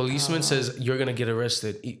 let's say the policeman says you're gonna get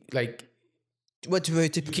arrested. Like, What you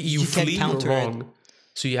can't flee, you're counter wrong. it.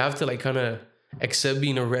 So you have to like kind of accept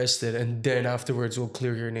being arrested, and then afterwards we'll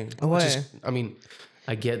clear your name. Ouais. Which is, I mean,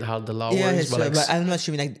 I get how the law Yeah, works, but like but I'm not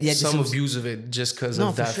sure. Like, yeah, some this was- abuse of it just because no,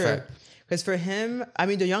 of for that sure. fact. Because for him, I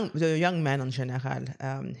mean, the young man en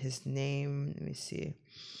général, his name. Let me see.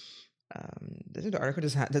 The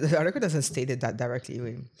article doesn't state it that directly.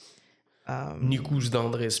 Oui. Nicouz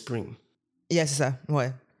d'André Spring. Yeah, c'est ça.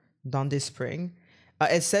 Ouais. Dans this spring.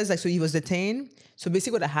 It says like, so he was detained. So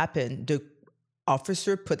basically what happened, the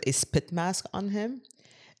officer put a spit mask on him.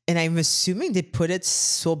 And I'm assuming they put it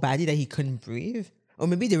so badly that he couldn't breathe. Or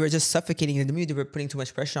maybe they were just suffocating him. Maybe they were putting too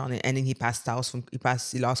much pressure on it. And then he passed out.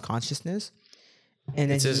 He lost consciousness. And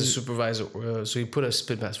then It says a supervisor, so he put a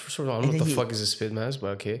spit mask. First of all, I don't know what the fuck is a spit mask, but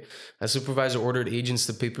okay. A supervisor ordered agents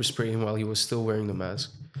to paper spray him while he was still wearing the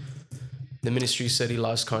mask. The ministry said he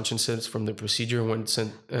lost consciousness from the procedure and was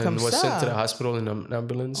sent to the hospital in an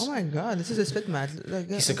ambulance. oh my God, this is a spit mask.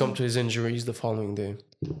 He succumbed to his injuries the following day.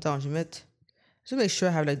 Attends, je vais mettre. Just make sure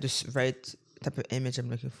I have like this right type of image I'm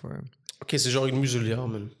looking for. Okay, c'est genre une muselière,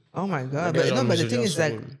 man. Oh my God. gars, But, no, genre but the thing muselière is sur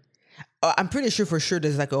like, lui. I'm pretty sure for sure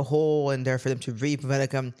there's like a hole in there for them to breathe. But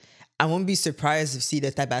like, I won't be surprised to see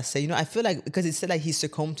the type I say. You know, I feel like, because it said like he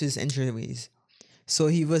succumbed to his injuries. So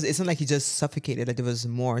it's not like he just suffocated, like there was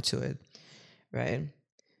more to it. Right?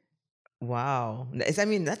 Wow. I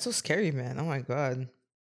mean, that's so scary, man. Oh my God.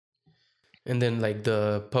 And then like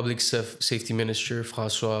the public safety minister,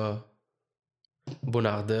 François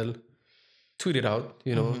Bonnardel, tweeted out,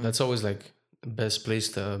 you know, that's always like the best place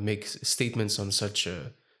to make statements on such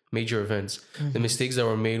major events. The mistakes that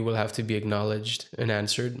were made will have to be acknowledged and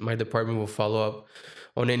answered. My department will follow up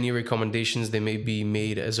on any recommendations that may be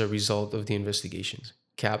made as a result of the investigations.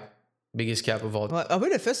 Cap, biggest cap of all. Well, I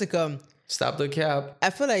would first like Stop the cap. I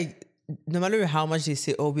feel like no matter how much they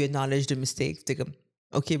say, oh, we acknowledge the mistake, they go,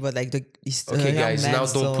 okay, but like the Okay, young guys, man now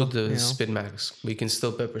still, don't put the you know. spit mask. We can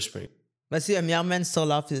still pepper spray. But see, a young man still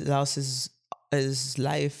lost his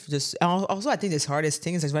life. Just and also, I think this hardest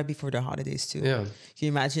thing is like right before the holidays too. Yeah, Can you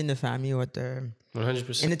imagine the family with their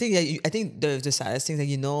 100%. and the thing that I think the saddest thing is that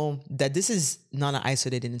you know that this is not an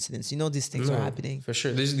isolated incident. You know these things are happening. For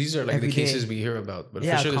sure. These are like every the cases day. we hear about. But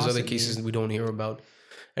Yeah, for sure there's other constantly. cases we don't hear about.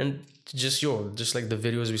 And just like the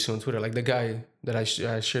videos we see on Twitter, like the guy that I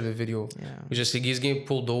shared the video, was just like he's getting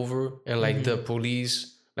pulled over and like the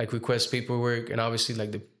police like request paperwork, and obviously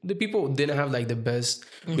like the people didn't have like the best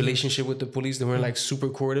relationship with the police. They weren't like super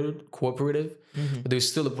cooperative, but they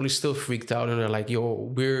still, the police still freaked out and they're like,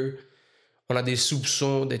 yo, on a des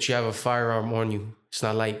soupçons that you have a firearm on you. It's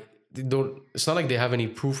not like it's not like they have any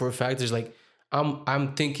proof or fact. There's like,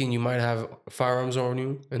 I'm thinking you might have firearms on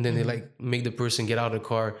you, and then they like make the person get out of the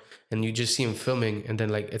car, and you just see him filming, and then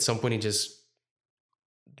like at some point he's just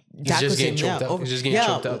getting choked out. He's just getting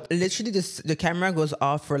choked out, literally, the camera goes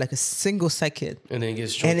off for like a single second, and then he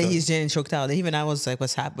gets choked and then out. he's getting choked out. And even I was like,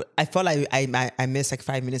 "What's happening?" I felt like I missed like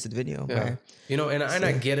 5 minutes of the video. Yeah. Right? You know, and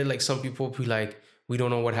I get it. Like some people be like, we don't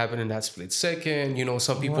know what happened in that split second. You know,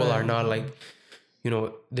 some people are not like, you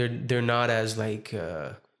know, they're not as like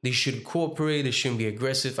they should cooperate. They shouldn't be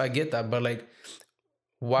aggressive. I get that, but like,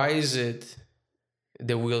 why is it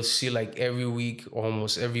that we'll see like every week,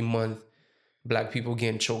 almost every month, Black people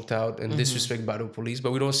getting choked out and disrespected by the police,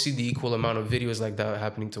 but we don't see the equal amount of videos like that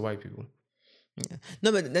happening to white people? Yeah.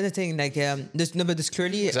 No, but that's the thing. Like, there's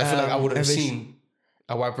clearly. I feel like I would have seen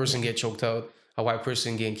a white person get choked out, a white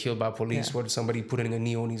person getting killed by police, or somebody putting a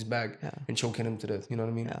knee on his back and choking him to death. You know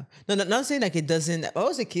what I mean? Yeah. No, not saying like it doesn't. What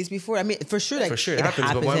was the case before? I mean, for sure, like For sure, it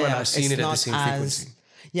happens, but why am I not seeing it's it at the not same as- frequency?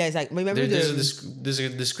 Yeah, it's like remember There's a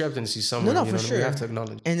discrepancy somewhere. No, you for know, sure. we have to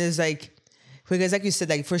acknowledge. And there's like, because like you said,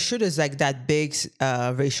 like for sure there's like that big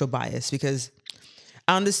racial bias, because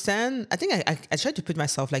I understand. I think I tried to put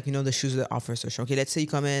myself like, you know, the shoes of the officers. Okay, let's say you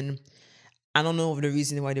come in. I don't know the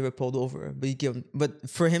reason why they were pulled over, but you give. But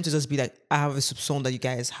for him to just be like, I have a soupçon that you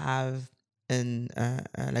guys have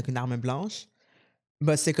like une arme blanche.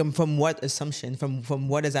 But c'est comme from what assumption? From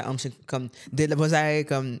what does that assumption come? Was I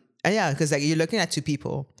yeah, because like you're looking at two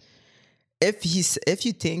people. If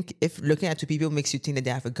looking at two people makes you think that they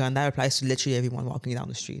have a gun, that applies to literally everyone walking down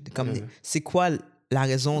the street. Comme c'est quoi la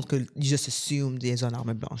raison que you just assume there's an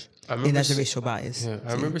arme blanche? And that's a racial bias. Yeah,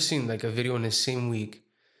 I remember seeing like a video in the same week.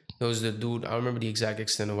 There was the dude. I remember the exact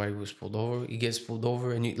extent of why he was pulled over. He gets pulled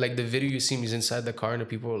over, and like the video you see him, he's inside the car, and the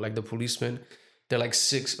people, like the policemen, they're like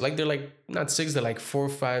six, like they're like not six, they're like 4 or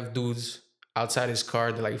 5 dudes outside his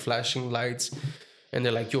car. They're like flashing lights. And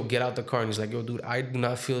they're like, yo, get out the car. And he's like, yo, dude, I do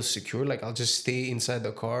not feel secure. Like, I'll just stay inside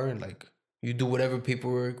the car and like, you do whatever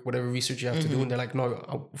paperwork, whatever research you have to do. And they're like,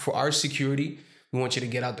 no, for our security, we want you to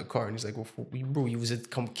get out the car. And he's like, well, bro, you was at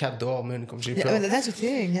come cat dog, man. Come Yeah, but that's the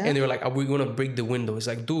thing, yeah. And they were like, are we gonna break the window? It's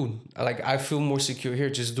like, dude, like I feel more secure here.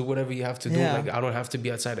 Just do whatever you have to do. Yeah. Like I don't have to be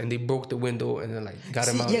outside. And they broke the window and then like got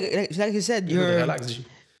him out. Yeah, like you said,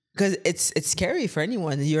 because it's scary for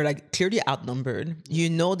anyone. You're like clearly outnumbered. You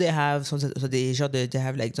know they have they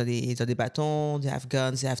have like des bâtons, they have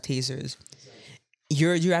guns, they have tasers.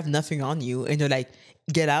 You have nothing on you, and they're like,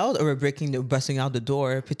 get out, or we're busting out the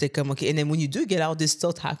door. Puis t'es comme, okay, and then when you do get out, they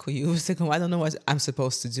still tackle you. It's like, I don't know what I'm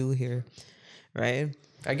supposed to do here, right?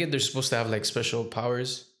 I get they're supposed to have like special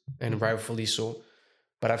powers, and rightfully so,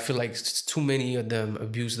 but I feel like too many of them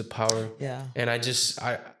abuse the power. Yeah, and I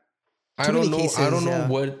don't know. Cases, I don't know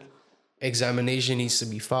what examination needs to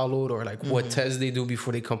be followed or like what Mm-hmm. tests they do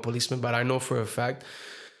before they become policemen. But I know for a fact,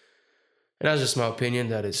 and that's just my opinion,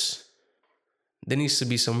 that there needs to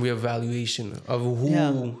be some reevaluation of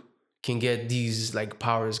who can get these like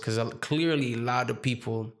powers, because clearly a lot of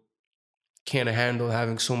people can't handle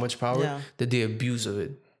having so much power that they abuse of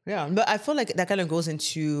it. Yeah, but I feel like that kind of goes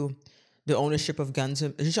into the ownership of guns,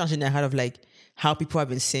 just en général, of like how people have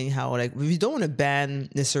been saying how like we don't want to ban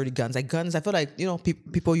necessarily guns. Like guns, I feel like, you know,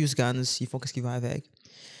 people use guns, ils font qu'est-ce qu'ils vont avec.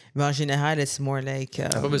 Mais en général, it's more like. T'as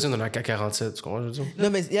pas besoin d'un AK-47, tu comprends, je veux dire? No,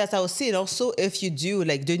 but yes, I was saying also, if you do,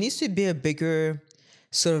 like, there needs to be a bigger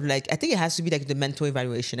sort of like, I think it has to be like the mental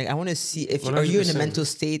evaluation. Like, I want to see if are you in a 100%. mental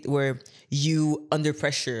state where you under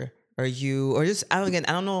pressure, or just I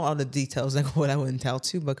don't know all the details like what I would entail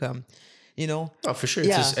to, but you you know. Oh, for sure.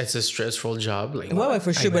 Yeah. It's a stressful job. Like, Ouais,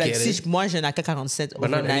 for sure. I But like, get si it. moi, j'ai un AK-47 But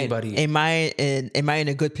not overnight, anybody. am I in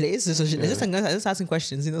a good place? Just asking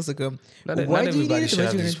questions, you know. So, Not why do you need everybody it? should What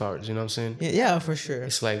have you these gonna- powers. You know what I'm saying? Yeah, for sure.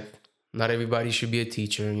 It's like not everybody should be a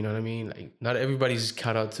teacher. You know what I mean? Like not everybody's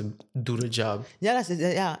cut out to do the job. Yeah, that's it.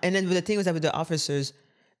 Yeah. And then the thing was that with the officers,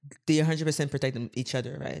 they 100% protect each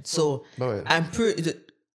other, right? So Right. I'm pretty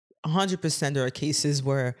 100% there are cases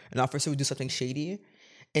where an officer would do something shady,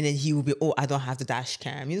 and then he will be, oh, I don't have the dash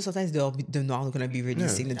cam. You know, sometimes they're not going to be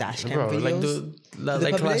releasing the dash cam Bro, videos.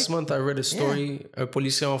 like public? last month, I read a story. A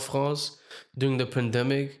policier en France during the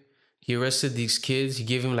pandemic, he arrested these kids. He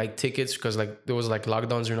gave him like tickets because like there was like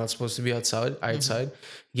lockdowns. You're not supposed to be outside.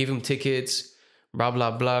 He gave him tickets, blah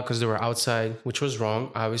blah blah, because they were outside, which was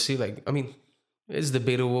wrong. Obviously, like I mean, it's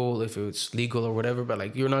debatable if it's legal or whatever, but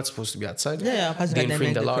like you're not supposed to be outside. Yeah, parce They que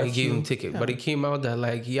infringed the the law. He gave him curfew. ticket, but it came out that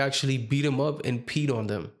like he actually beat him up and peed on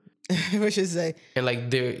them. Which is like, And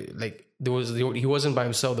like he wasn't by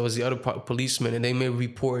himself. There was the other policeman, and they made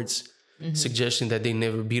reports suggesting that they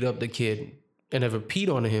never beat up the kid and never peed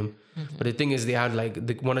on him. But the thing is, they had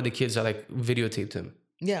like one of the kids that like videotaped him.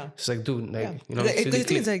 yeah. It's like, dude, like you know, Like, so the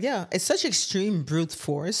thing is like, yeah, it's such extreme brute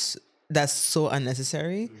force that's so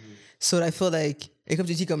unnecessary. So I feel like, et comme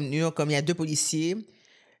tu dis, comme, you know, comme il y a deux policiers,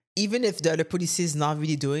 even if the other policier is not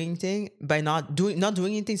really doing anything, by not doing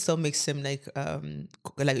anything still makes him like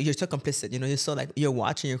you're still complicit, you know, you're still like, you're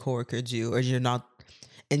watching your coworker do, or you're not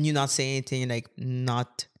saying anything, like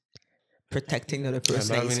not protecting the other Yeah,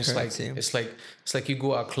 person. but I that mean, he's hurting. it's like you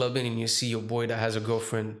go out clubbing and you see your boy that has a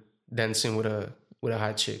girlfriend dancing with a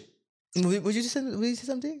hot chick. Would you say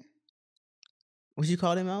something? Would you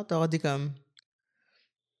call him out or come?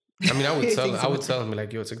 I mean, I would tell him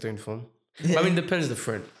like, yo, take the phone. But I mean, it depends the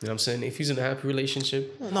friend. You know what I'm saying? If he's in a happy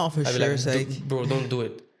relationship, No, for I'd be sure. like, It's like, bro, don't do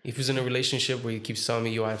it. If he's in a relationship where he keeps telling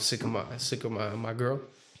me, yo, I'm sick of my girl,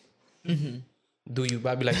 do you? But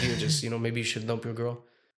I'd be like, yo, just, you know, maybe you should dump your girl.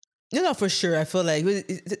 no, for sure. I feel like,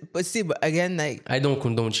 but see, but again, like, I don't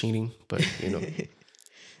condone cheating, but, you know,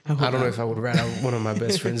 I don't know if I would rather one of my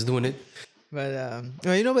best friends doing it. but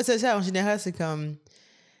well, you know, but c'est ça, en général, c'est comme,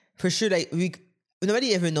 for sure, like,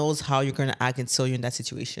 nobody ever knows how you're gonna act until you're in that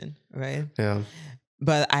situation, right? Yeah.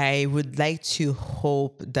 But I would like to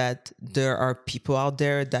hope that there are people out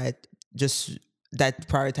there that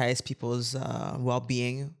prioritize people's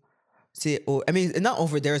well-being. See, I mean, not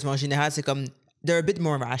over there as much. En général, c'est comme, they're a bit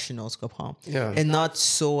more rational, tu comprends? Yeah. And not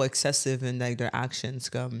so excessive in like their actions.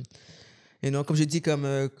 Comme, you know, comme je dis, comme,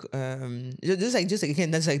 just like, again,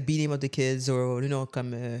 that's like beating up the kids, or, you know,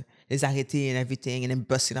 comme, les arrêter and everything, and then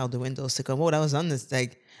busting out the windows. So, comme, oh, that was honest.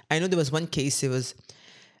 Like, I know there was one case,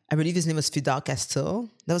 I believe his name was Fidel Castile.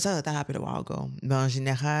 That happened a while ago. But en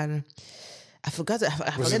général, I forgot.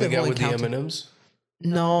 I Was forget it the guy whole with the encounter. M&Ms?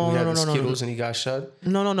 No, He had no, the no, no, Skittles and he got shot?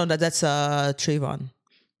 no. That's Trayvon.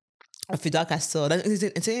 Fidel Castile.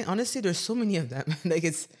 Honestly, there's so many of them. Like,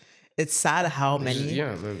 it's sad how many.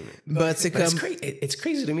 Yeah, man. But to But come it's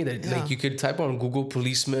crazy to me that like you could type on Google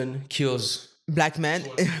policeman kills black man,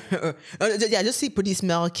 yeah, just see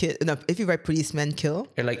policeman kill. No, if you write policeman kill,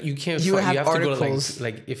 and like you can't You find, have you have to go to articles.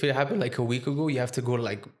 like if it happened like a week ago, you have to go to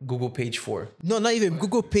like Google page 4. no, not even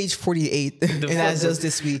Google page 48, and that's just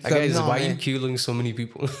this week. Guys, No, why are man. you killing so many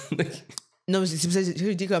people? Like, No,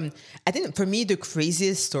 I think for me the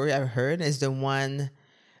craziest story I've heard is the one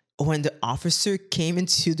when the officer came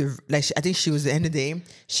into the, like, I think she was, the end of the day,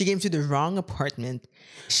 she came to the wrong apartment.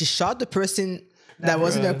 She shot the person that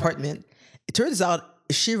was in the apartment. It turns out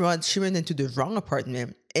she went into the wrong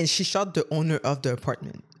apartment, and she shot the owner of the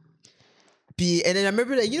apartment. And then I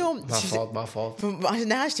remember that, you know, my fault.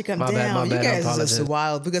 Now she come My down. bad, my You bad, I guys are apologize. just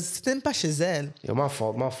wild because c'était pas chez elle. Yeah, my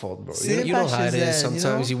fault, bro. C'est You know pas how it chez is. elle,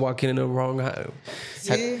 Sometimes you you walk in the wrong.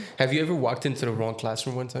 See? Have you ever walked into the wrong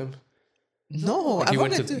classroom one time? No, I You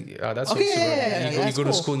went wanted to. to. That's Okay, what yeah, you go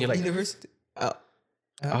to school and you're like, university.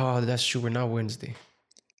 oh, that's true. We're not Wednesday.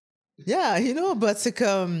 Yeah, you know, but it's like,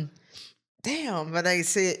 damn, but I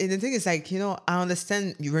say, and the thing is, like, you know, I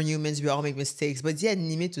understand we're humans, we all make mistakes, but yeah,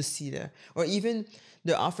 limit to see that. Or even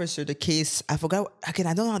the officer, the case, I forgot, again,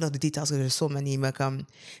 I don't know the details because there's so many, but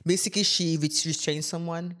basically she restrained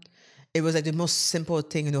someone. It was like the most simple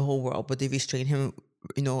thing in the whole world, but they restrained him,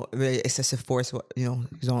 you know, very excessive force, you know,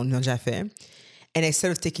 ils ont déjà fait. And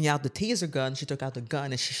instead of taking out the taser gun, she took out the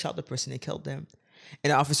gun and she shot the person and killed them.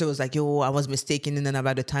 And the officer was like, yo, I was mistaken. And then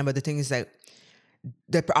about the time, but the thing is like,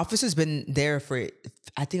 the officer's been there for,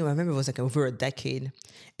 I think I remember it was like over a decade. And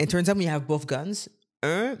it turns out when you have both guns,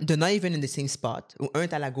 they're not even in the same spot. Un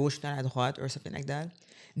est à la gauche, un à la droite, or something like that.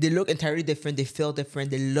 They look entirely different. They feel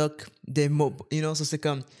different. They look, you know, so it's like,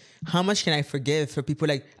 how much can I forgive for people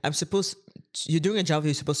like, I'm supposed you're doing a job,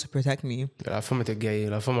 you're supposed to protect me. La femme était gay.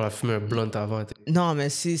 La femme, elle a fumé un blunt avant. No, mais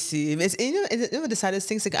si. Mais you know the saddest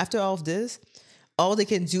thing is like after all of this, all they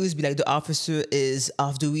can do is be like the officer is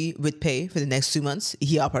off duty with pay for the next 2 months.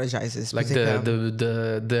 He apologizes. Like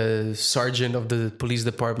the sergeant of the police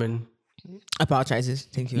department. Apologizes.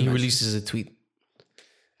 Thank you. He very much. releases a tweet.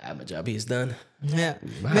 My job is done. Yeah.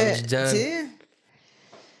 My Mais, job is done.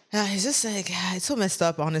 tu sais, it's just like it's so messed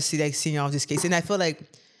up, honestly, like seeing all this case. And I feel like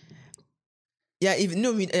even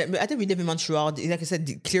no, I think we live in Montreal. Like I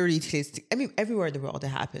said, clearly, I mean, everywhere in the world it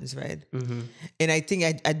happens, right? And I think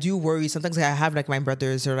I do worry. Sometimes I have like my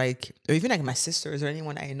brothers or even like my sisters or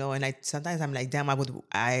anyone I know, and sometimes I'm like, damn,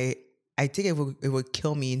 I think it would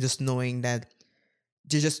kill me just knowing that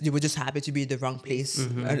they were just happy to be in the wrong place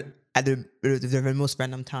at the most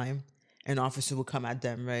random time. An officer will come at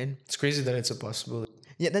them, right? It's crazy that it's a possibility.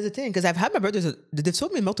 Yeah, that's the thing. Because I've had my brothers, they've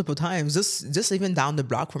told me multiple times, just even down the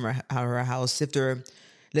block from our house, if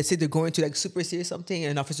let's say they're going to like Super C or something,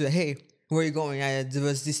 and an officer, hey, where are you going? There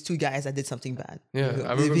was these 2 guys that did something bad. Yeah,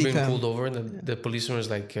 I remember being pulled over, and the policeman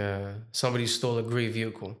was like, somebody stole a gray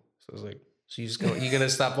vehicle. So I was like, so you're gonna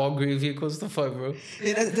stop all gray vehicles? The fuck, bro?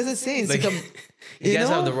 Yeah, that's the same. Like, you guys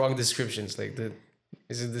know? have the wrong descriptions. Like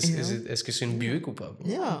est-ce que c'est une Buick ou pas?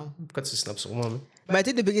 Yeah. Pourquoi tu snaps sur moi, man? But I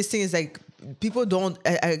think the biggest thing is like people don't.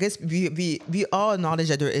 I guess we all acknowledge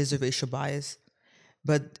that there is a racial bias,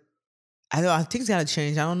 but I don't know. Things gotta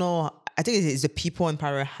change. I don't know. I think it's the people in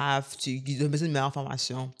power have to. There's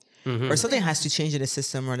malformation, or something has to change in the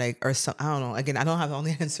system, or some. I don't know. Again, I don't have all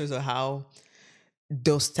the answers on how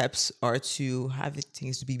those steps are to have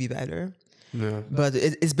things to be better. Yeah. But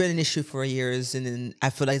it's been an issue for years, and then I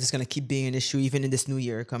feel like it's gonna keep being an issue even in this new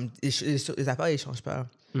year.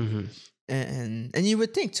 And you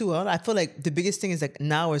would think too. I feel like the biggest thing is like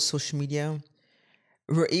now with social media,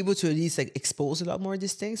 we're able to at least like expose a lot more of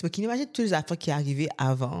these things. But can you imagine toutes les affaires qui arrivaient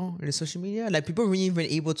avant the social media? Like people weren't even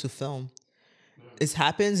able to film. It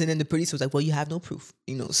happens, and then the police was like, "Well, you have no proof,"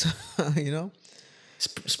 you know. So, you know.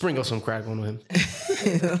 Sprinkle some crack on him.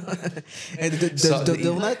 And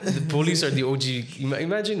the police are the OG.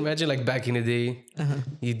 Imagine like back in the day,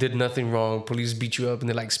 you did nothing wrong. Police beat you up and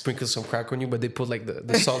they like sprinkle some crack on you, but they put like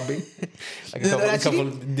the salt bay, like a couple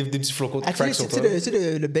des petits flocons de crack sur toi. Tu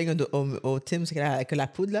sais le bang au Tim, c'est avec la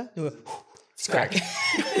poudre là. C'est crack.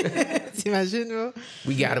 T'imagines, bro?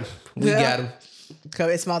 We got him. We got him.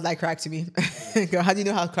 It smells like crack to me. How do you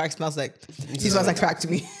know how crack smells like? He smells like crack to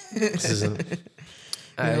me.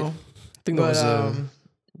 I think that was a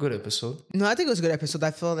good episode. No, I think it was a good episode.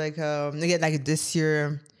 I feel like again, like this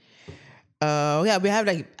year, we have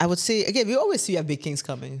like I would say again, we always see we have big things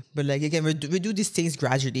coming, but like again, we do these things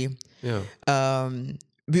gradually. Yeah.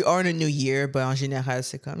 We are in a new year, but en général,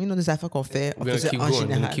 c'est comme des affaires qu'on fait. We're gonna keep going.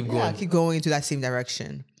 We're gonna keep going. Yeah, keep going into that same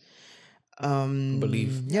direction.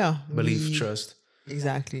 Believe. Yeah. Believe, trust.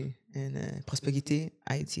 Exactly. And prospérité,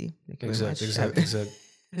 Haïti. Exactly.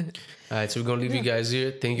 All right, so we're gonna leave you guys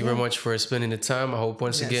here. Thank you very much for spending the time. I hope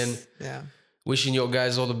once again, wishing you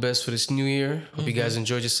guys all the best for this new year. Hope you guys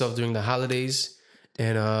enjoyed yourself during the holidays.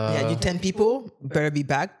 And you 10 people better be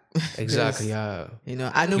back. Exactly. Yeah. You know,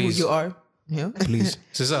 I know who you are. Yeah. Please.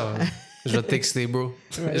 C'est ça. Je vais texter, bro.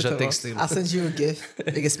 Je vais texter. I'll send you a gift,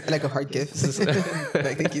 like a hard gift.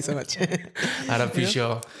 Like, thank you so much. I appreciate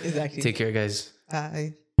y'all. Exactly. Take care, guys.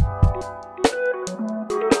 Bye.